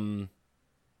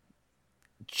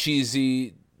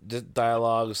cheesy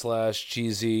dialogue /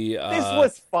 cheesy... This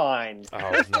was fine.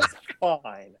 Oh, this was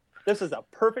fine. This is a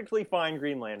perfectly fine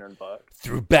Green Lantern book.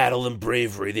 Through battle and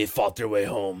bravery, they fought their way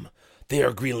home. They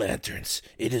are Green Lanterns.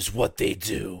 It is what they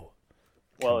do.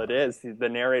 Well, it is. The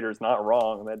narrator's not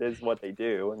wrong. That is what they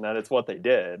do, and that is what they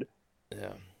did.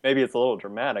 Yeah. Maybe it's a little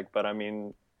dramatic, but I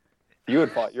mean, you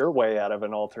had fought your way out of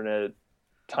an alternate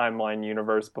timeline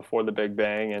universe before the Big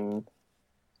Bang and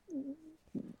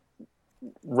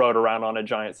rode around on a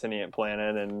giant sentient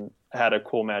planet and had a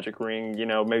cool magic ring.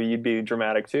 Maybe you'd be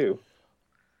dramatic too.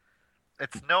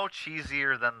 It's no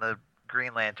cheesier than the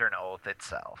Green Lantern Oath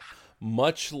itself.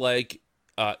 Much like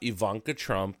Ivanka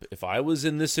Trump, if I was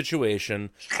in this situation,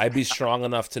 I'd be strong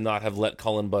enough to not have let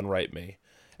Cullen Bunn write me.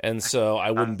 And so I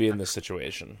wouldn't be in this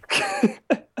situation.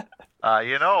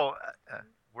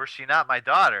 Were she not my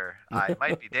daughter, I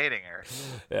might be dating her.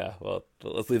 Yeah, well,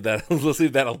 let's leave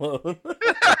that alone.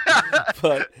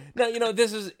 But no,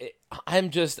 this is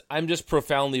I'm just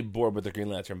profoundly bored with the Green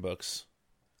Lantern books.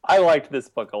 I liked this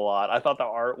book a lot. I thought the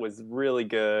art was really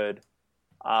good.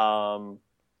 And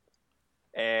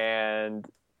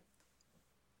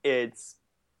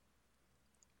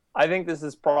I think this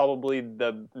is probably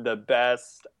the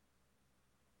best,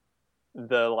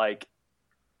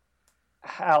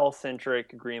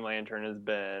 Hal-centric Green Lantern has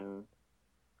been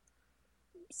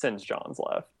since John's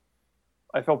left.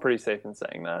 I feel pretty safe in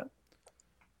saying that.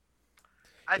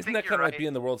 Isn't that kind of like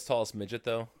being the world's tallest midget,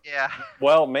 though? Yeah.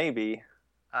 Well, maybe.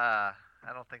 I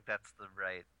don't think that's the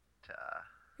right...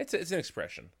 It's an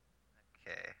expression.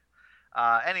 Okay.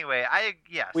 Anyway,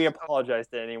 yes. We apologize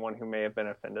to anyone who may have been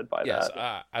offended by that.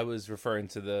 Yes, I was referring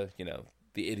to the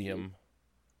idiom.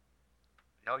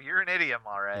 Oh, you're an idiom,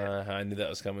 all right. I knew that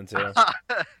was coming too.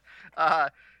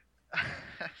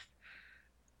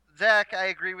 Zach, I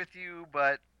agree with you,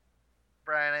 but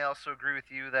Brian, I also agree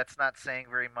with you. That's not saying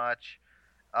very much.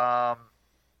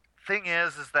 Thing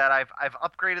is that I've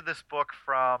upgraded this book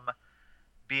from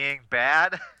being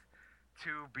bad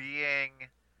to being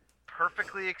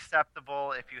perfectly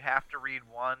acceptable if you have to read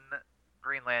one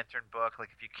Green Lantern book. Like,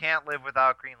 if you can't live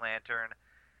without Green Lantern,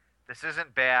 this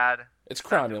isn't bad. It's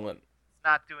cromulent. It's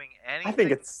not doing anything. I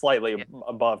think it's slightly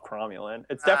above cromulent.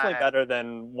 It's definitely better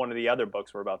than one of the other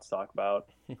books we're about to talk about.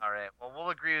 All right. Well, we'll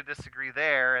agree to disagree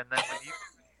there, and then when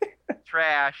you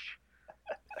trash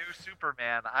New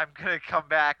Superman, I'm gonna come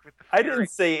back with the I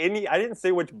didn't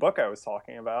say which book I was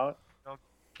talking about.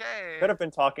 Okay. Could have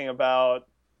been talking about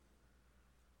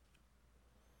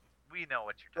We know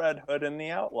what you're talking Red Hood and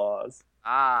the Outlaws.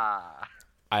 Ah.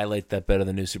 I like that better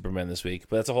than New Superman this week,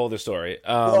 but that's a whole other story.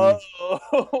 Whoa.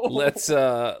 Let's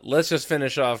just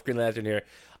finish off Green Lantern here.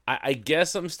 I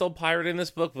guess I'm still pirating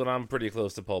this book, but I'm pretty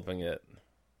close to pulping it.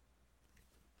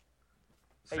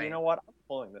 Hey, you know what? I'm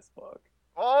pulling this book.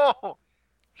 Oh,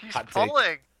 he's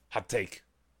pulling. Hot take.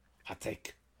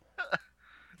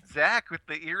 Zach with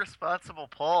the irresponsible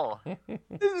pull.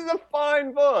 This is a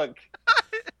fine book.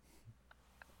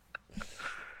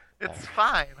 It's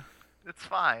fine. It's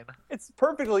fine. It's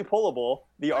perfectly pullable.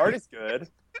 The art is good.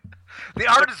 The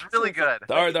art is really good.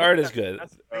 The art is good.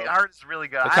 The art is really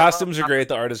good. The costumes are great.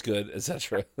 The art is good,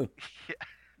 etc. Yeah.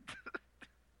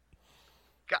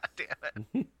 God damn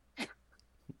it.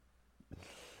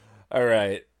 All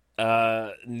right.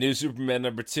 New Superman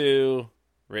number 2,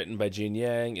 written by Gene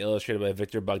Yang, illustrated by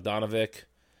Victor Bogdanovic.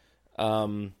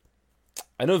 I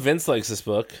know Vince likes this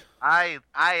book. I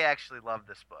actually love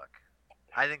this book.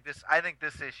 I think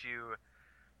this issue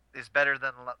is better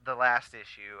than the last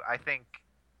issue. I think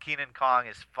Keenan Kong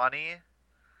is funny.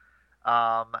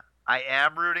 I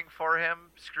am rooting for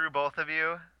him. Screw both of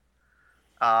you.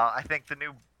 I think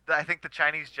I think the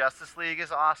Chinese Justice League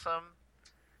is awesome.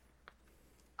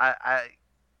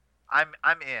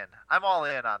 I'm in. I'm all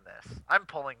in on this. I'm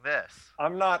pulling this.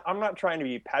 I'm not trying to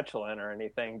be petulant or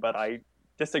anything, but I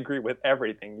disagree with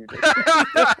everything you just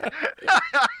said.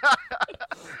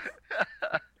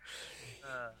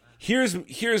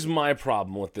 Here's my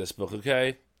problem with this book,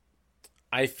 okay?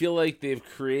 I feel like they've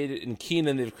created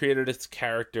this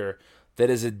character that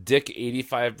is a dick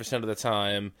 85% of the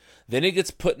time. Then it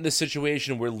gets put in a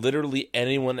situation where literally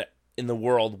anyone in the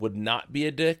world would not be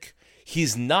a dick.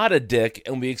 He's not a dick,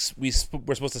 and we're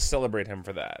supposed to celebrate him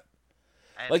for that.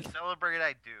 And celebrate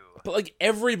I do. But like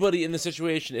everybody in the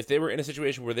situation, if they were in a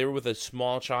situation where they were with a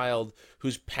small child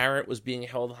whose parent was being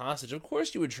held hostage, of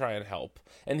course you would try and help.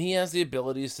 And he has the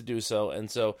abilities to do so, and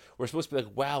so we're supposed to be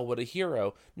like, wow, what a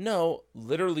hero. No,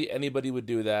 literally anybody would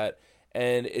do that,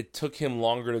 and it took him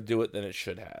longer to do it than it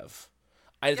should have.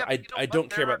 I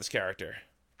don't care about this character.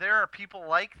 There are people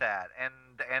like that, and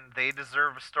they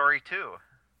deserve a story too.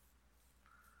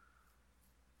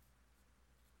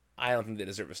 I don't think they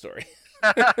deserve a story.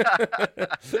 I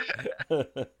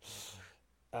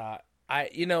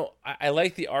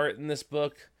like the art in this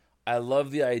book. I love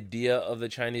the idea of the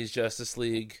Chinese Justice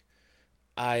League.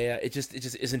 It just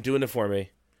isn't doing it for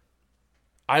me.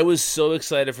 I was so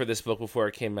excited for this book before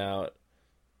it came out,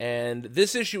 and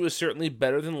this issue was certainly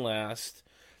better than last.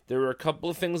 There were a couple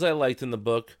of things I liked in the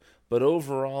book, but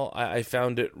overall, I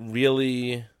found it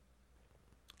really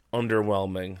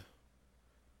underwhelming.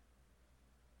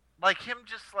 Like him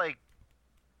just like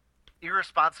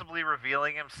irresponsibly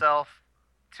revealing himself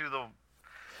to the...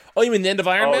 Oh, you mean the end of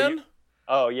Iron Man?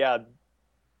 Oh, yeah.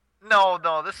 No,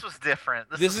 this was different.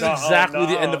 This is exactly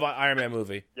the end of Iron Man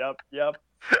movie. Yep.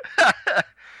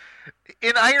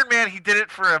 In Iron Man, he did it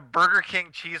for a Burger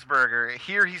King cheeseburger.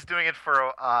 Here, he's doing it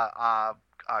for a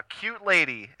cute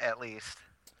lady, at least.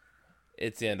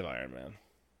 It's the end of Iron Man.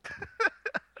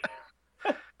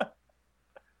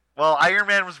 Well, Iron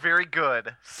Man was very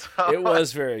good. So, it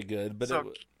was very good, but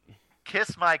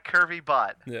kiss my curvy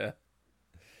butt. Yeah.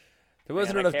 There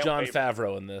wasn't enough Jon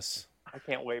Favreau in this. I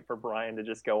can't wait for Brian to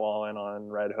just go all in on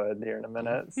Red Hood here in a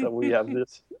minute. So we have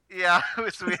this. Yeah,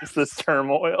 this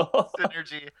turmoil.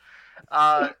 Synergy.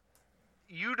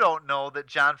 You don't know that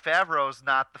Jon Favreau's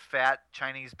not the fat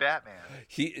Chinese Batman.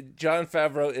 Jon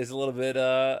Favreau is a little bit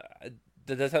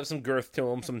does have some girth to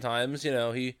him sometimes. You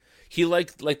know, he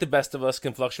like the best of us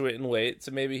can fluctuate in weight,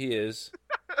 so maybe he is.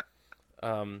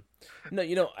 No,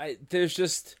 there's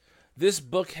just this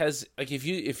book has like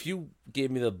if you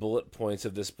gave me the bullet points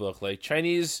of this book, like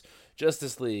Chinese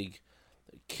Justice League,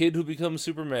 kid who becomes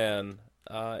Superman,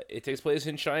 it takes place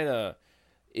in China,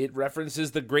 it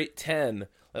references the Great 10.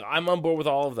 Like, I'm on board with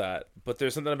all of that, but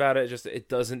there's something about it it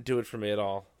doesn't do it for me at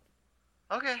all.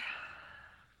 Okay,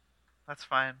 that's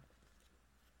fine.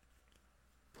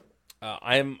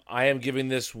 I am giving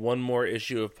this one more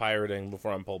issue of pirating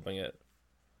before I'm pulping it.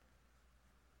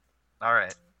 All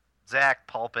right, Zach,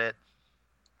 pulp it.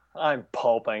 I'm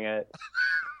pulping it.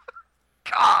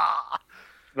 Ah!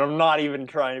 I'm not even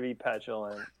trying to be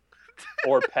petulant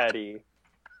or petty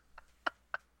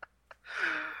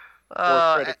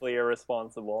or critically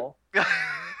irresponsible.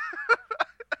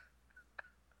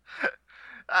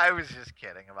 I was just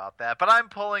kidding about that, but I'm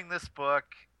pulling this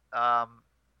book. I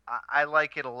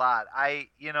like it a lot.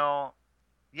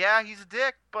 Yeah, he's a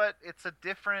dick, but it's a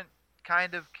different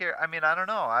kind of care. I mean, I don't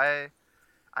know.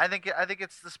 I think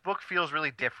this book feels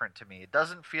really different to me. It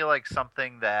doesn't feel like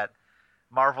something that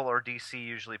Marvel or DC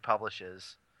usually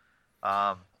publishes.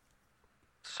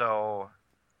 So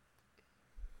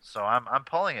I'm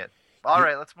pulling it. All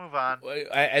right, let's move on.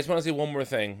 I just want to say one more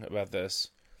thing about this.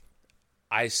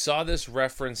 I saw this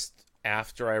referenced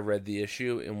after I read the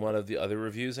issue in one of the other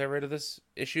reviews I read of this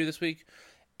issue this week,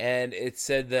 and it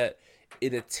said that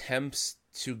it attempts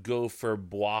to go for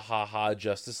bwahaha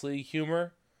Justice League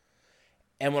humor.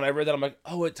 And when I read that, I'm like,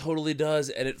 oh, it totally does,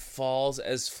 and it falls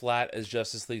as flat as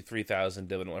Justice League 3000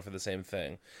 did when it went for the same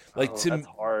thing. Like, that's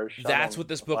harsh. That's what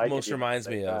this book most reminds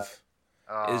me of.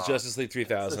 Is Justice League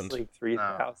 3000. Justice League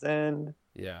 3000?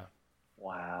 Yeah.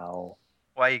 Wow.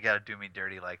 Why you gotta do me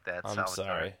dirty like that?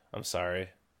 I'm sorry.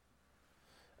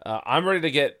 I'm ready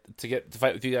to get to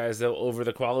fight with you guys though over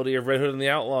the quality of Red Hood and the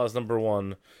Outlaws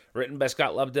 #1, written by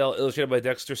Scott Lobdell, illustrated by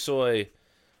Dexter Soy.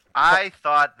 I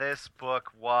thought this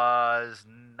book was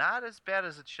not as bad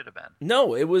as it should have been.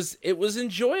 No, it was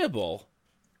enjoyable.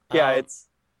 Yeah, it's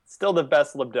still the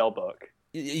best Lobdell book.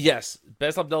 Yes,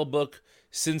 best Lobdell book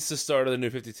since the start of the New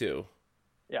 52.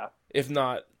 Yeah, if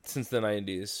not since the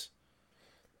 90s.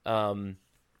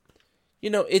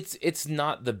 It's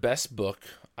not the best book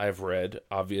I've read,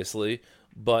 obviously,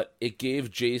 but it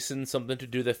gave Jason something to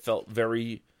do that felt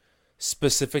very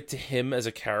specific to him as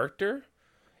a character.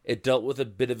 It dealt with a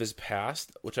bit of his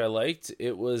past, which I liked.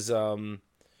 It was,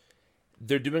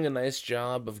 they're doing a nice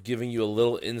job of giving you a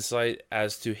little insight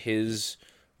as to his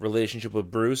relationship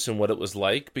with Bruce and what it was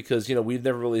like, because, you know, we've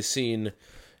never really seen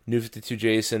New 52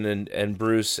 Jason and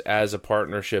Bruce as a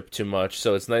partnership too much,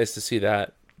 so it's nice to see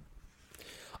that.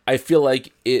 I feel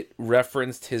like it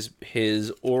referenced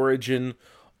his origin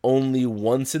only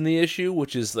once in the issue,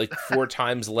 which is like 4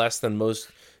 times less than most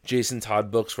Jason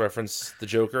Todd books reference the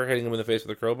Joker hitting him in the face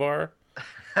with a crowbar.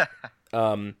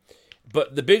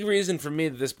 But the big reason for me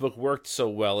that this book worked so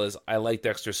well is I like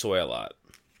Dexter Soy a lot.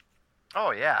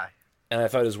 Oh, yeah. And I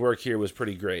thought his work here was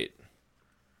pretty great.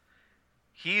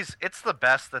 It's the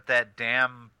best that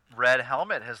damn red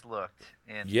helmet has looked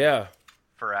in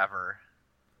forever.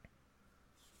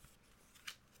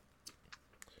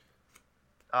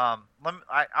 I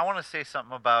want to say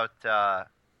something about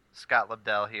Scott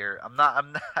Lobdell here.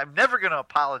 I'm never going to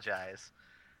apologize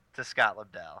to Scott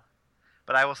Lobdell,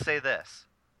 but I will say this: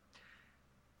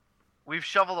 we've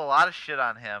shoveled a lot of shit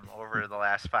on him over the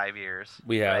last 5 years.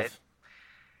 We have. Right?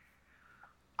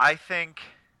 I think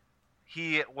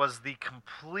he was the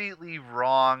completely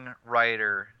wrong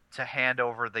writer to hand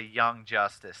over the Young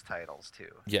Justice titles to.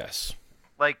 Yes.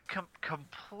 Like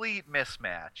complete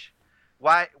mismatch.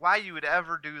 Why you would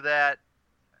ever do that?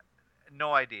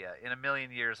 No idea. In a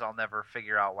million years, I'll never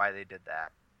figure out why they did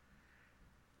that.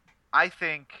 I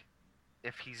think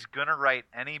if he's gonna write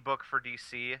any book for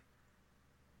DC,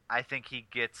 I think he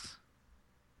gets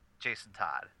Jason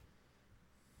Todd.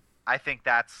 I think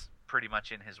that's pretty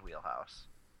much in his wheelhouse.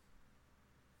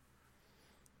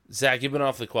 Zach, you've been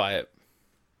awfully quiet.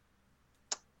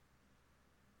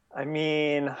 I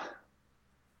mean,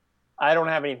 I don't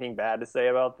have anything bad to say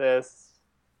about this,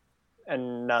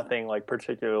 and nothing like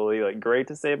particularly like great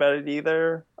to say about it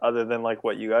either, other than like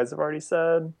what you guys have already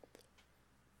said.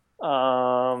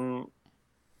 I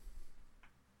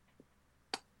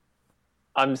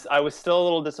was still a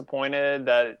little disappointed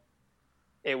that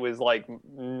it was like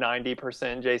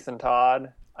 90% Jason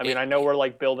Todd. I mean, I know we're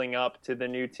like building up to the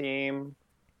new team,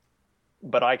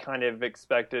 but I kind of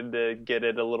expected to get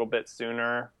it a little bit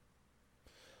sooner.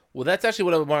 Well, that's actually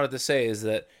what I wanted to say, is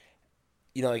that,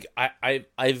 you know, like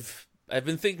I've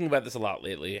been thinking about this a lot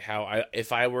lately, how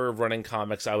if I were running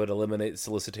comics, I would eliminate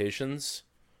solicitations.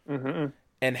 Mm-hmm.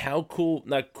 And how cool,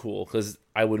 not cool, because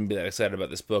I wouldn't be that excited about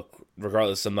this book,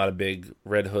 regardless, I'm not a big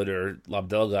Red Hood or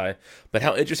Lobdell guy, but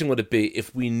how interesting would it be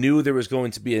if we knew there was going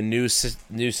to be a new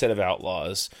set of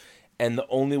outlaws, and the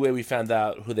only way we found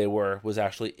out who they were was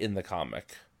actually in the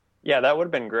comic? Yeah, that would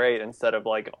have been great, instead of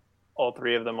like all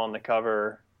 3 of them on the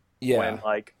cover. Yeah. When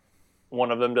like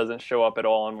one of them doesn't show up at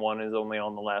all and one is only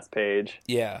on the last page.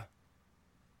 Yeah.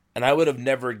 And I would have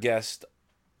never guessed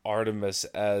Artemis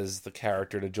as the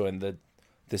character to join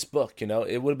this book, you know?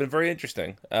 It would have been very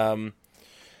interesting.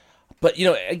 But, you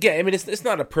know, again, I mean, it's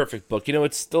not a perfect book. You know,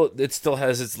 it still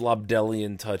has its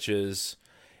Lobdellian touches.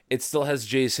 It still has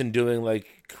Jason doing,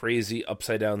 like, crazy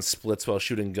upside-down splits while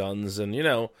shooting guns. And, you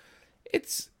know,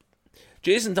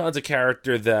 Jason Todd's a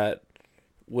character that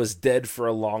was dead for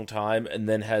a long time and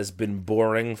then has been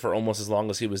boring for almost as long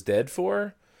as he was dead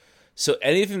for. So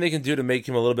anything they can do to make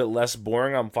him a little bit less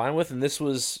boring, I'm fine with. And this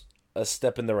was a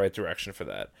step in the right direction for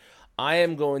that. I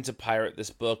am going to pirate this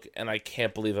book, and I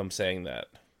can't believe I'm saying that.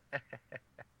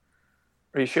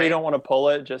 Are you sure you don't want to pull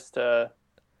it just to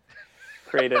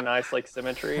create a nice like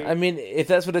symmetry? I mean, if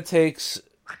that's what it takes,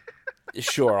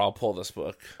 sure, I'll pull this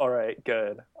book. All right,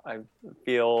 good. I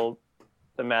feel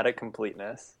thematic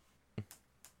completeness.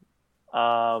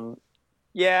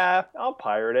 Yeah, I'll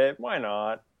pirate it. Why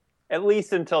not? At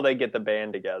least until they get the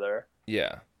band together.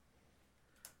 Yeah.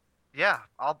 Yeah,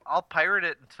 I'll pirate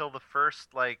it until the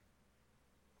first like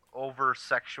over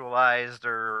sexualized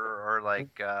or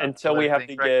like until we have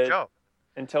to get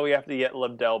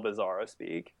Lobdell Bizarro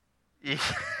speak.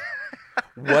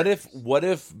 What if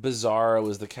Bizarro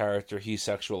is the character he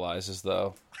sexualizes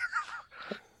though?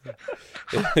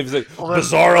 He was like,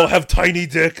 Bizarro have tiny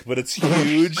dick, but it's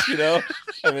huge, you know?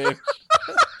 I mean,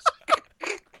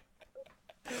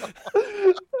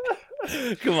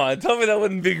 come on, tell me that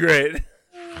wouldn't be great.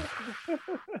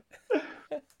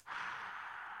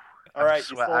 All right,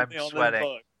 I'm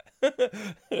sweating. I've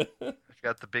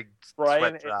got the big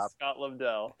Brian sweat drop. Scott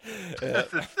Lobdell. Yeah.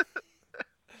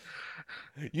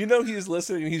 You know he's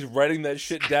listening and he's writing that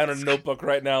shit down in a notebook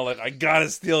right now, like, I gotta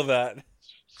steal that.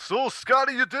 So,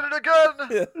 Scotty, you did it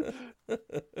again!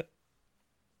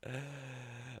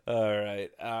 All right.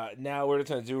 Now we're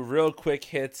going to do real quick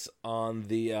hits on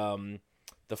the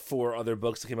 4 other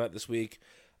books that came out this week.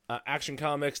 Action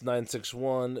Comics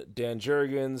 961, Dan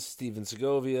Jurgens, Steven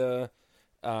Segovia,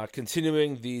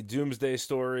 continuing the Doomsday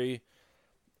story.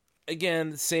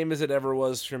 Again, same as it ever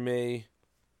was for me.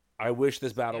 I wish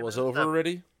this battle was over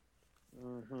already,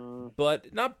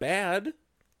 but not bad.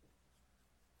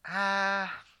 I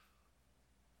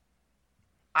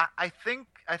think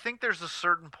there's a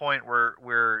certain point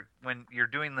where when you're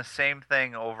doing the same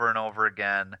thing over and over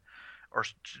again, or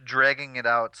dragging it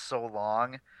out so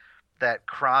long that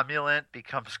cromulent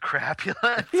becomes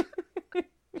crapulent.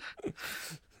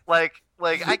 like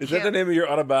I can't. Is that the name of your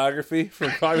autobiography? From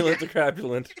cromulent to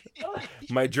crapulent.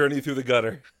 My journey through the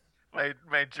gutter.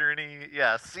 My journey.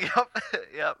 Yes.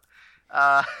 Yep.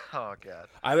 Oh god.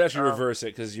 I would actually reverse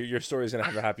it because your story's gonna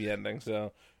have a happy ending.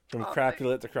 So from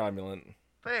crapulent to cromulent.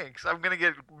 Thanks. I'm gonna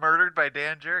get murdered by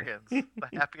Dan Jurgens. The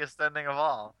happiest ending of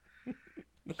all.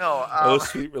 No. Oh,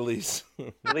 sweet release.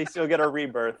 At least you'll get a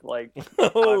rebirth like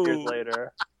 5 years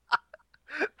later.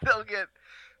 They'll get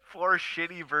 4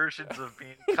 shitty versions of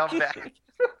me come back.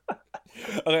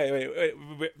 Okay,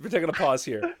 wait. We're taking a pause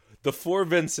here. The 4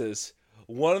 Vinces.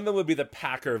 One of them would be the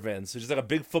Packer Vince, who's just like a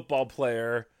big football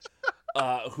player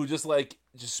who just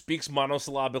speaks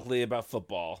monosyllabically about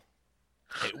football.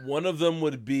 One of them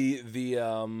would be the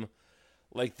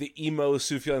emo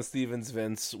Sufjan Stevens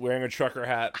Vince, wearing a trucker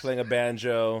hat, playing a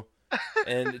banjo,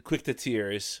 and quick to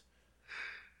tears.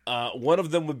 One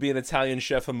of them would be an Italian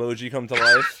chef emoji come to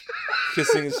life,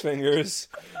 kissing his fingers.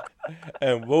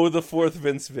 And what would the 4th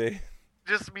Vince be?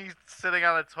 Just me sitting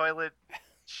on a toilet,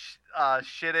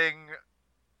 shitting,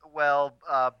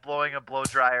 blowing a blow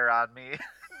dryer on me.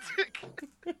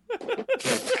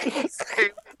 Stay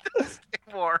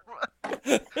warm.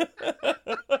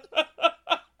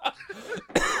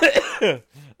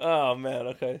 Oh man,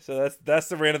 okay. So that's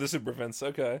the reign of the Super Vince.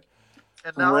 Okay.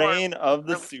 And now Reign of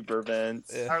the Super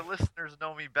Vince. Yeah. Our listeners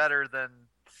know me better than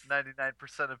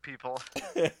 99% of people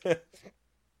that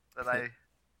I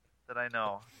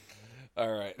know.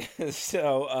 All right.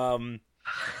 So,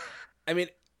 I mean,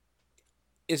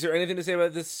 is there anything to say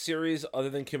about this series other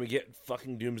than can we get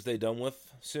fucking Doomsday done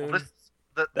with soon? Well,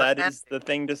 That is the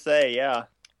thing to say, yeah.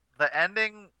 The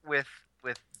ending with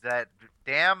that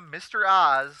damn Mr.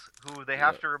 Oz, who they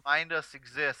have to remind us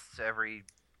exists every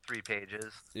 3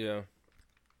 pages. Yeah.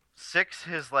 6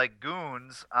 his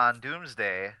goons on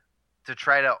Doomsday to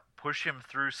try to push him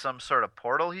through some sort of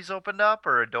portal he's opened up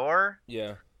or a door.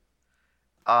 Yeah.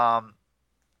 My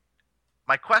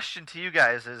question to you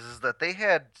guys is that they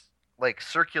had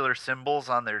circular symbols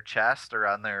on their chest or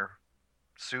on their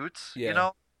suits, Yeah. you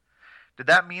know? Did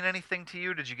that mean anything to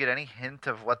you? Did you get any hint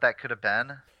of what that could have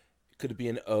been? Could it be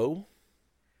an O?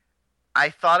 I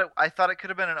thought it could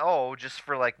have been an O just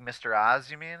for Mr.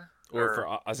 Oz, you mean? Or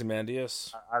for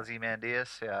Ozymandias?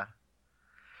 Ozymandias, yeah.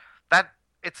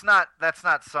 That's not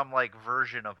some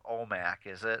version of OMAC,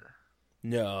 is it?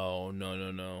 No.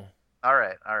 All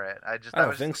right. I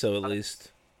don't think so, at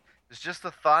least. It's just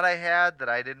a thought I had that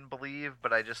I didn't believe,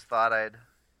 but I just thought I'd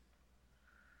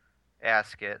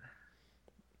ask it.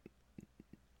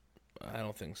 I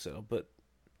don't think so, but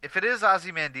if it is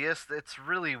Ozymandias, it's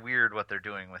really weird what they're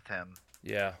doing with him.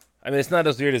 yeah. I mean, it's not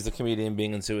as weird as the comedian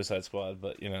being in Suicide Squad,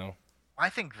 but I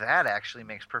think that actually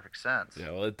makes perfect sense.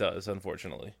 Yeah, well, it does,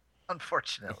 unfortunately.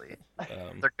 Unfortunately.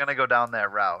 They're going to go down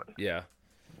that route. Yeah.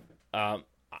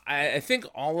 I think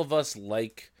all of us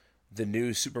like the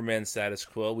new Superman status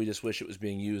quo. We just wish it was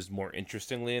being used more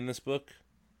interestingly in this book.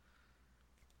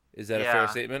 Is that a fair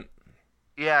statement?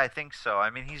 Yeah, I think so. I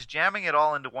mean, he's jamming it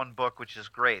all into one book, which is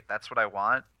great. That's what I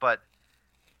want, but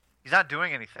he's not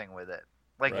doing anything with it.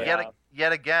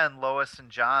 Yet again, Lois and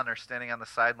John are standing on the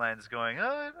sidelines going, oh,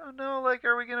 I don't know,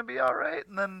 are we going to be all right?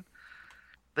 And then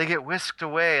they get whisked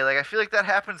away. I feel like that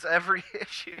happens every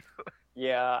issue.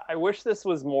 Yeah, I wish this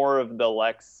was more of the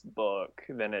Lex book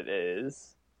than it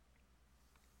is.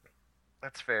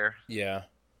 That's fair. Yeah.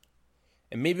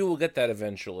 And maybe we'll get that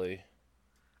eventually.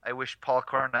 I wish Paul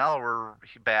Cornell were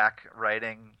back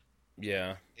writing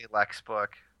a Lex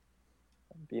book.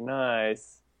 That'd be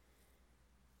nice.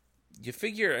 You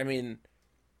figure, I mean,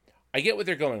 I get what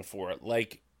they're going for.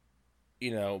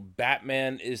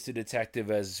 Batman is to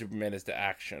detective as Superman is to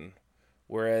action.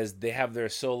 Whereas they have their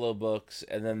solo books,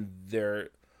 and then the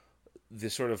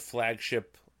sort of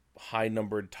flagship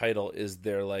high-numbered title is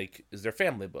their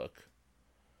family book.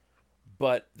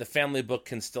 But the family book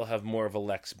can still have more of a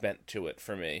Lex bent to it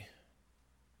for me.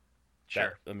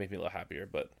 Sure. That make me a little happier,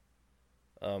 but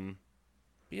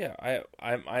yeah,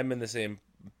 I'm in the same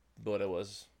boat I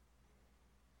was.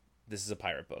 This is a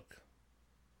pirate book.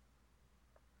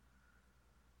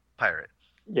 Pirate.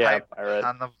 Yeah, pirate.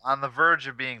 On the verge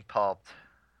of being pulped.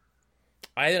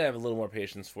 I think I have a little more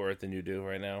patience for it than you do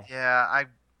right now. Yeah,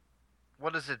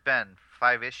 what has it been?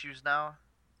 5 issues now?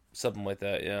 Something like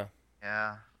that, yeah.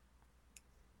 Yeah.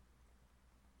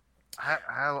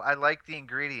 I like the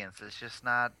ingredients. It's just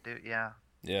not. Yeah.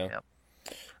 Yeah. Yep.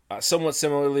 Somewhat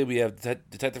similarly, we have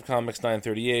Detective Comics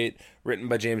 938, written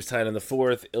by James Tynion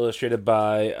IV, illustrated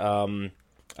by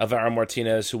Alvaro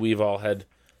Martinez, who we've all had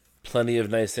plenty of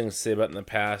nice things to say about in the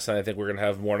past, and I think we're going to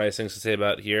have more nice things to say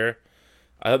about here.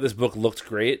 I thought this book looked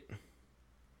great.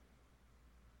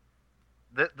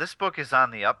 This book is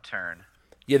on the upturn.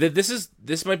 Yeah,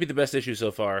 this might be the best issue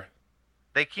so far.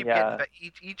 They keep getting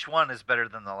each one is better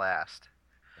than the last.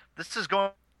 This is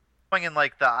going in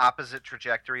like the opposite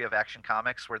trajectory of Action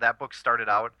Comics, where that book started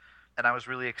out, and I was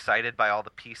really excited by all the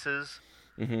pieces,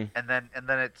 Mm-hmm. and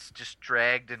then it's just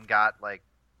dragged and got like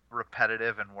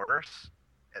repetitive and worse.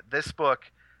 This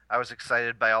book, I was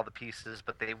excited by all the pieces,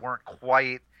 but they weren't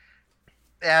quite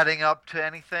adding up to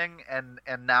anything, and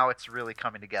now it's really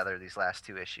coming together these last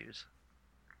 2 issues.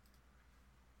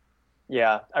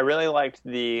 Yeah, I really liked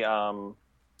the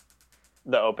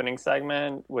opening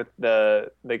segment with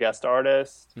the guest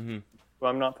artist, Mm-hmm. who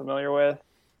I'm not familiar with.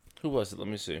 Who was it? Let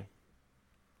me see.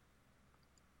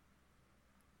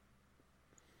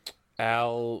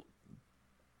 Al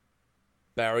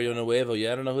Barrio Nuevo.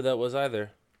 Yeah, I don't know who that was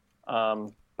either.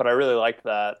 But I really liked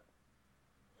that.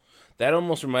 That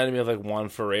almost reminded me of like Juan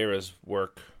Ferreira's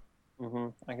work.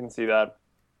 I can see that.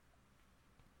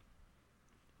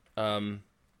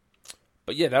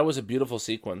 But yeah, that was a beautiful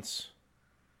sequence.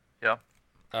 Yeah.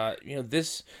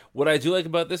 What I do like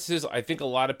about this is I think a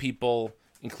lot of people,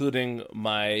 including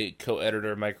my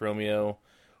co-editor Mike Romeo,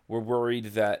 were worried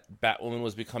that Batwoman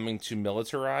was becoming too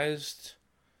militarized,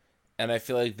 and I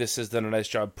feel like this has done a nice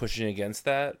job pushing against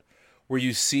that, where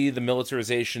you see the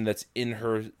militarization that's in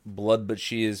her blood, but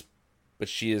she is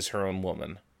her own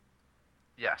woman,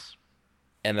 Yes.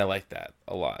 and I like that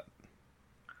a lot.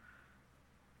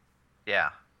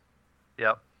 Yeah.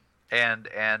 Yep. And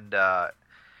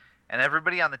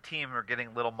everybody on the team are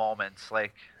getting little moments.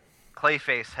 Like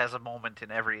Clayface has a moment in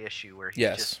every issue where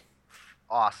he's just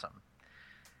awesome.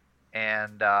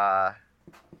 And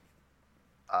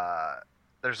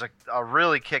there's a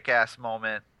really kick-ass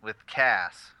moment with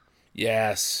Cass.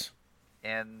 Yes.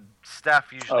 And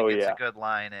Steph usually gets a good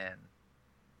line in.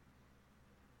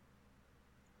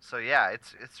 So yeah,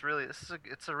 it's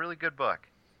a really good book.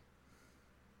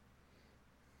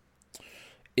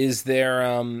 Is there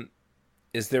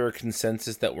a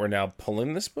consensus that we're now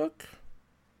pulling this book?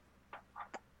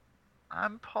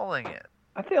 I'm pulling it.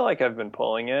 I feel like I've been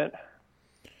pulling it.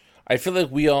 I feel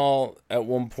like we all, at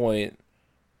one point,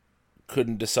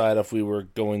 couldn't decide if we were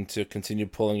going to continue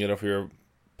pulling it or if we were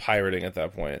pirating at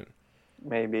that point.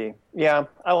 Maybe. Yeah,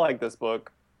 I like this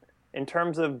book. In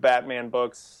terms of Batman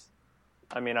books,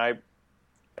 I mean,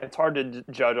 it's hard to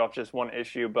judge off just one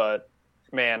issue, but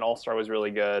man, All-Star was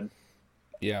really good.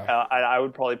 Yeah. I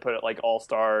would probably put it like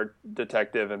All-Star,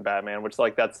 Detective, and Batman, which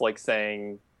that's like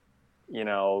saying,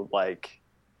 like,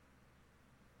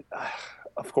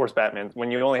 of course Batman,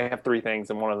 when you only have 3 things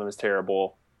and one of them is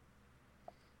terrible,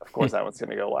 of course that one's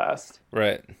going to go last.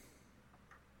 Right.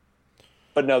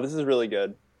 But no, this is really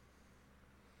good.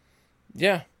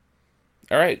 Yeah.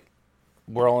 All right.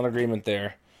 We're all in agreement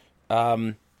there.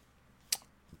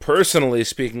 Personally,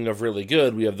 speaking of really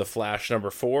good, we have The Flash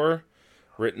 #4,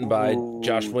 written by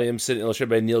Josh Williamson, illustrated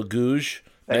by Neil Gouge.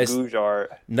 Gouge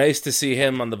art. Nice to see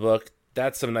him on the book.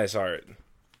 That's some nice art.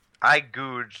 I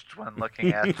gouged when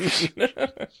looking at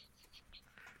the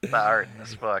art in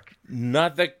this book.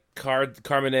 Not that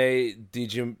Carmine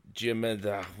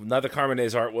not that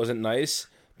Carmine's art wasn't nice,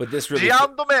 but this really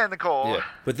Giandomenico. Yeah,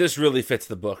 but this really fits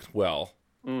the book well.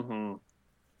 Mm-hmm.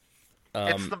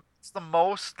 It's the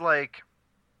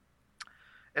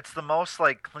most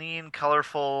clean,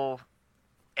 colorful,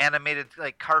 animated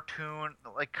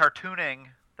cartooning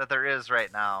that there is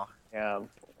right now. Yeah.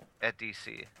 At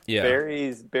DC. Yeah.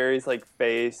 Barry's like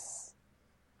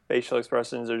facial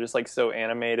expressions are just like so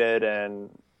animated and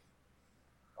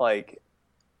like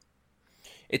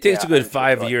it takes a good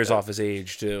 5 years off his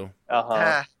age too.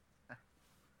 Uh-huh.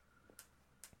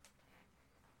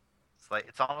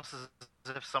 It's almost as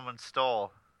if someone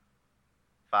stole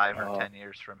 5 or 10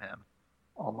 years from him.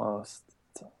 Almost.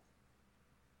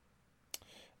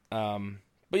 But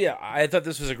yeah, I thought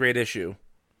this was a great issue.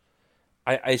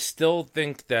 I still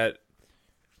think that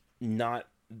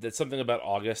something about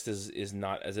August is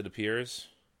not as it appears.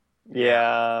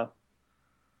 Yeah.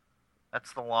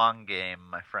 That's the long game,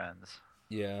 my friends.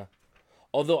 Yeah.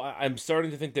 Although I'm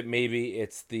starting to think that maybe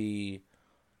it's the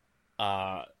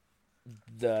Star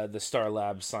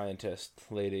Lab scientist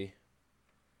lady.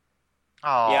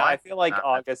 Oh, Yeah, I feel like not-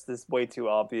 August is way too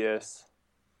obvious.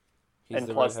 He's And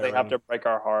the plus, red they have herring. to break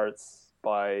our hearts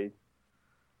by I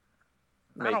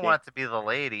making. don't want it to be the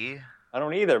lady. I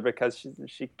don't either because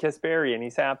she kissed Barry and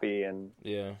he's happy, and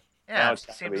Yeah, Yeah, now it's she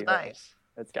gotta seems be her. nice.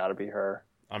 It's got to be her.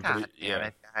 I'm God pretty. damn Yeah,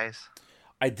 it, guys.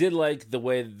 I did like the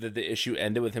way that the issue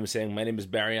ended with him saying, "My name is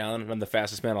Barry Allen, and I'm the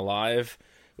fastest man alive."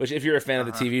 Which, if you're a fan of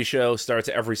the TV show, starts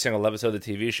every single episode of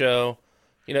the TV show.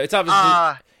 You know, it's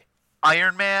obviously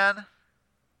Iron Man?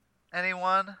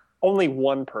 Anyone? Only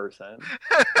one person.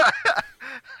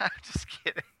 I'm just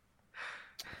kidding.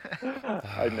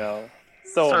 I know.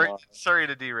 So am I. Sorry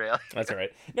to derail. That's all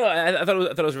right. No, I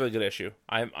thought it was a really good issue.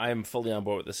 I'm fully on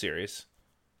board with the series.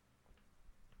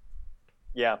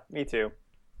 Yeah, me too.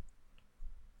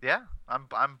 Yeah, I'm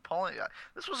pulling.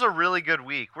 This was a really good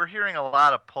week. We're hearing a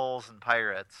lot of pulls and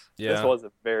pirates. Yeah, This was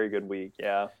a very good week.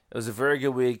 Yeah. it was a very good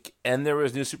week, and there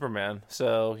was new Superman.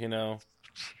 So you know,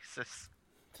 Jesus,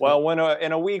 Well,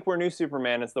 in a week where New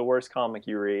Superman is the worst comic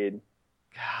you read.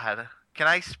 God, can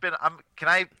I spin? Can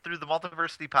I through the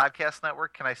Multiversity Podcast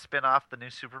Network? Can I spin off the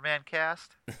new Superman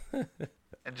cast and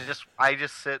I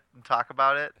just sit and talk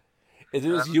about it? is it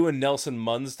just you and Nelson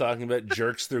Munns talking about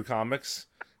jerks through comics?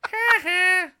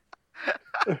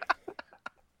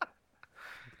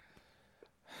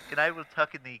 And I will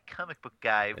talk in the comic book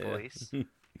guy voice.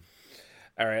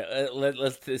 All right,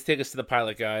 let's take us to the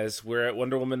pilot, guys. We're at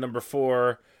Wonder Woman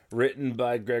 #4, written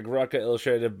by Greg Rucka,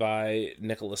 illustrated by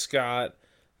Nicola Scott.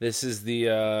 This is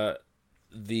the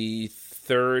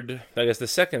third, I guess, the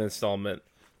second installment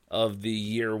of the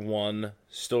year one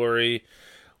story.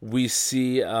 We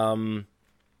see the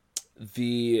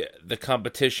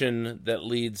competition that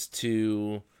leads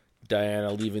to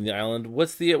Diana leaving the island.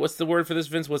 What's the word for this,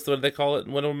 Vince? What do they call it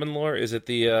in Wonder Woman lore? Is it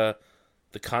the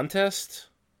contest?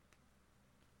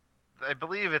 I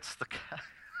believe it's the.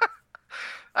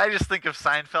 I just think of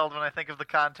Seinfeld when I think of the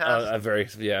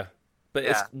contest. Yeah. But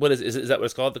Yeah. Is that what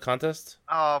it's called? The contest?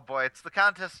 Oh boy, it's the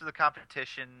contest or the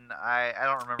competition. I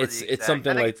don't remember. It's the exact.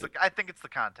 something I think like I think it's the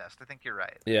contest. I think you're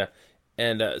right. Yeah,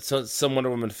 and so some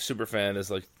Wonder Woman super fan is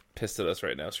like pissed at us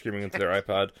right now, screaming into their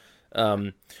iPod.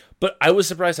 But I was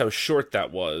surprised how short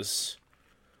that was.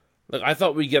 Like I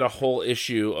thought we'd get a whole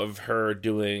issue of her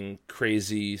doing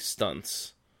crazy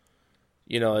stunts.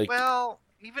 You know, like Well,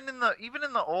 even in the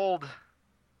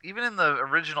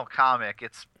original comic,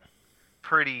 it's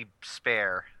pretty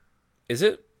spare. is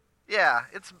it? Yeah,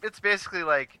 it's basically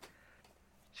like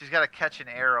she's got to catch an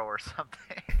arrow or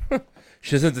something.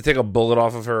 She doesn't have to take a bullet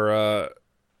off of her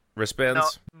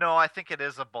wristbands. No, I think it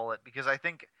is a bullet because I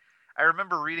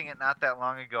remember reading it not that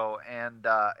long ago, and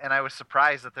I was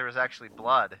surprised that there was actually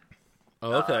blood.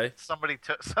 Oh, okay. Somebody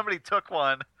took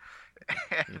one,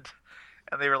 and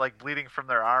they were like bleeding from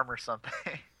their arm or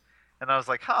something, and I was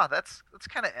like, that's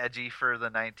kind of edgy for the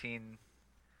 1940s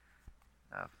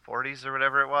or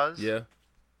whatever it was. Yeah.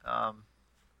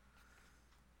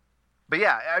 But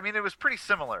yeah, I mean, it was pretty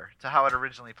similar to how it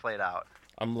originally played out.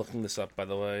 I'm looking this up, by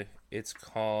the way. It's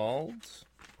called...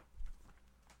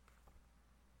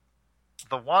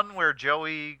 The one where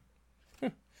Joey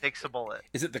takes a bullet.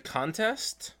 Is it The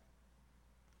Contest?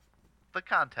 The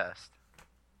contest.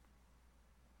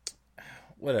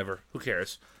 Whatever. Who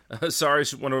cares? Sorry,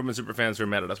 Wonder Woman superfans who are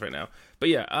mad at us right now. But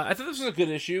yeah, I thought this was a good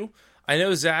issue. I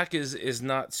know Zach is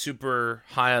not super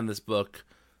high on this book.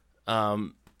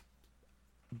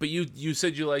 But you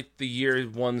said you liked the year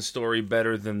one story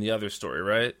better than the other story,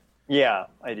 right? Yeah,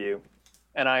 I do.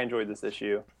 And I enjoyed this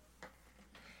issue.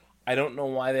 I don't know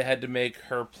why they had to make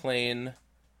her plane,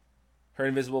 her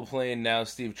invisible plane, now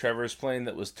Steve Trevor's plane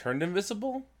that was turned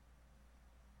invisible.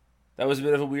 That was a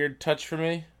bit of a weird touch for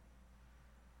me.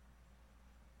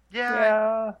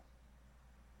 Yeah.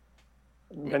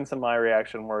 Vince and my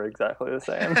reaction were exactly the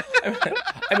same.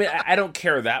 I mean, I don't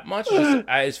care that much.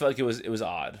 I just felt like it was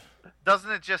odd.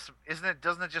 Doesn't it just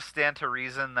stand to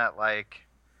reason that like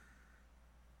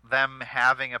them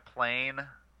having a plane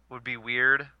would be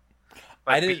weird,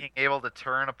 but being able to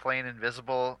turn a plane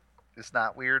invisible is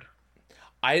not weird?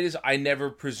 I never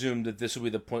presumed that this would be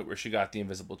the point where she got the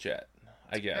invisible jet,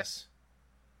 I guess.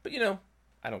 But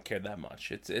I don't care that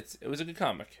much. It was a good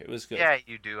comic. It was good. Yeah,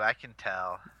 you do. I can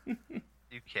tell.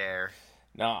 You care.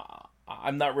 No,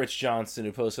 I'm not Rich Johnston,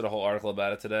 who posted a whole article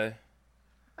about it today.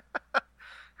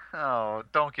 Oh,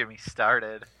 don't get me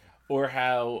started. Or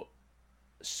how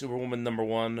Superwoman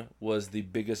 #1 was the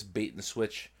biggest bait and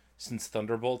switch since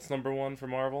Thunderbolts #1 for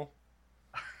Marvel.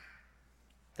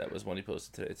 That was one he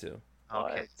posted today too.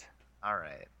 Okay. All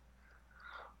right.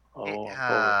 Oh,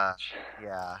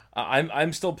 yeah.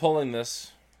 I'm still pulling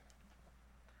this.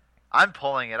 I'm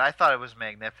pulling it. I thought it was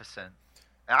magnificent.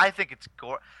 And I think it's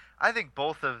I think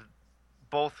both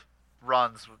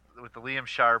runs with the Liam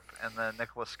Sharp and the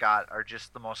Nicholas Scott are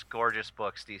just the most gorgeous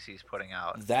books DC's putting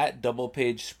out. That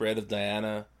double-page spread of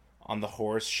Diana on the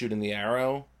horse shooting the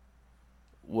arrow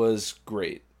was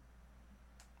great.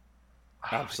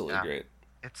 Absolutely great.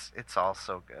 It's all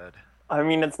so good. I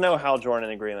mean, it's no Hal Jordan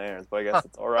and the Green Lanterns, but I guess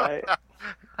it's all right.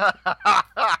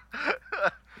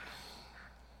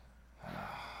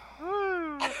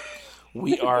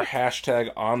 We are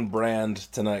hashtag on brand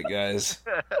tonight, guys.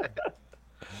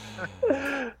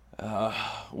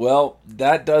 Well,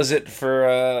 that does it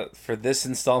for this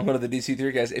installment of the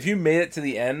DC3cast. If you made it to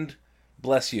the end,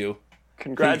 bless you.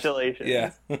 Congratulations.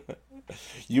 Yeah.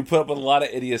 You put up with a lot of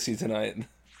idiocy tonight.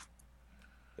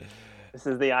 This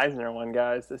is the Eisner one,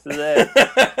 guys. This is it.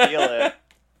 Feel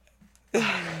it.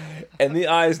 And the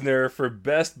Eisner for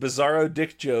best bizarro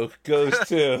dick joke goes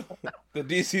to the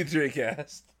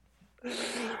DC3cast.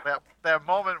 That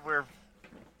moment where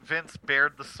Vince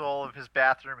bared the soul of his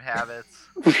bathroom habits.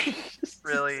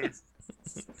 Really.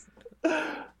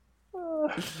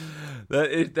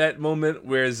 That moment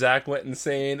where Zach went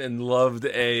insane and loved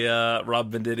a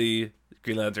Rob Venditti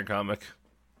Green Lantern comic.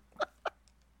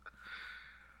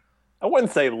 I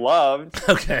wouldn't say loved.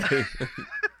 Okay.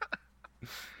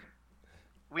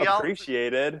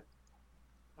 Appreciated.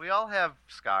 We all have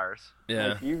scars. Yeah.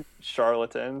 Like you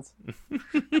charlatans.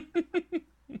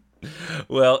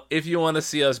 Well, if you want to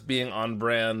see us being on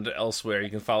brand elsewhere, you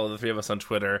can follow the three of us on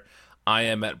Twitter. I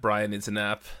am at Brian Needs a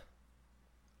Nap.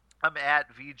 I'm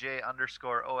at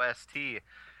VJ_OST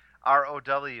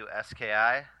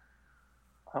ROWSKI.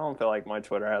 I don't feel like my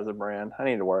Twitter has a brand. I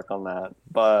need to work on that.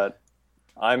 But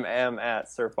I am at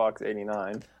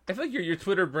SirFox89. I feel like your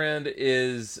Twitter brand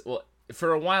is, well,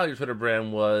 for a while your Twitter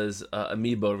brand was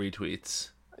Amiibo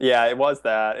retweets. Yeah, it was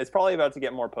that. It's probably about to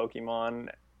get more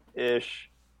Pokemon-ish.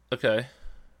 Okay.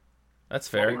 That's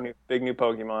fair. Big new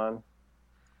Pokemon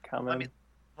coming.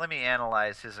 Let me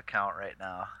analyze his account right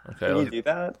now. Okay. Can you do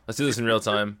that? Let's do this in real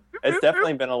time. It's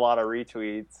definitely been a lot of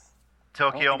retweets.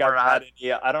 Tokyo Mirage.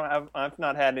 I've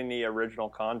not had any original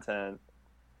content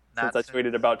since I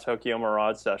tweeted about Tokyo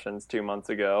Mirage Sessions 2 months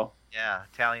ago. Yeah,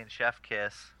 Italian Chef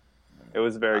Kiss. It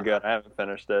was very good. I haven't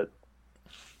finished it.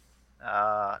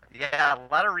 Yeah, a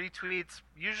lot of retweets.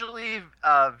 Usually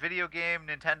video game,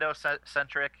 Nintendo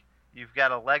centric. You've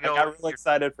got a Lego. I got really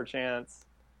excited for Chance.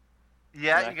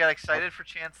 Yeah, you got excited for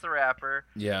Chance the Rapper.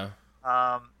 Yeah.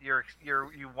 You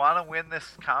want to win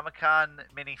this Comic-Con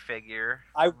minifigure.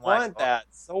 I want that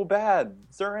so bad.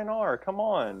 Zurin R, come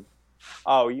on.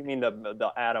 Oh, you mean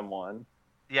the Atom one?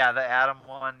 Yeah, the Atom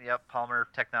one. Yep, Palmer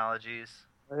Technologies.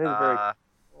 It is very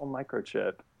cool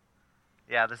microchip.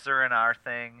 Yeah, the Zurin R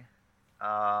thing.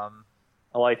 I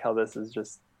like how this is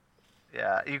just.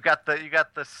 Yeah, you got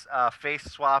this face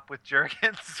swap with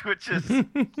Jurgens, which is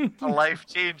a life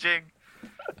changing.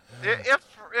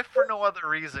 If for no other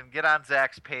reason, get on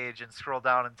Zach's page and scroll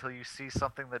down until you see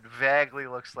something that vaguely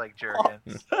looks like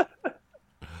Jurgens.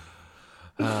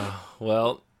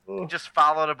 Well, he just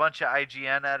followed a bunch of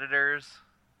IGN editors.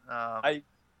 I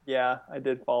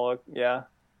did follow. Yeah.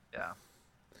 Yeah.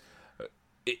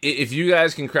 If you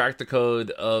guys can crack the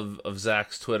code of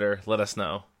Zach's Twitter, let us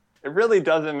know. It really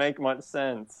doesn't make much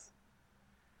sense.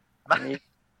 I mean,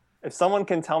 if someone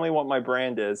can tell me what my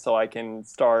brand is so I can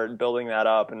start building that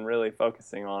up and really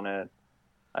focusing on it,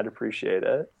 I'd appreciate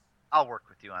it. I'll work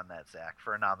with you on that, Zach,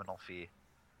 for a nominal fee.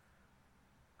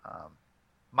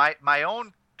 My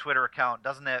own Twitter account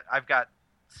doesn't have... I've got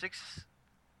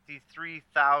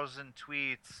 63,000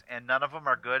 tweets, and none of them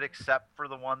are good except for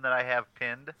the one that I have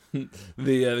pinned.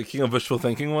 The King of Wishful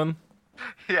Thinking one?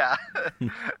 Yeah.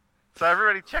 So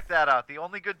everybody check that out. The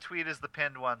only good tweet is the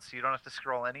pinned one, so you don't have to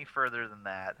scroll any further than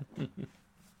that.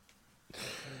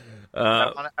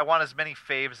 I want as many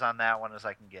faves on that one as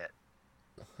I can get.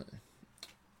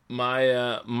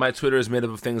 My Twitter is made up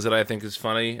of things that I think is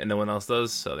funny and no one else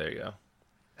does, so there you go.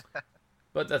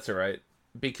 But that's all right,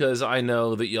 because I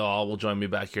know that y'all will join me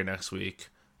back here next week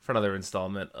for another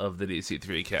installment of the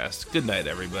DC3cast. Good night,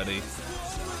 everybody.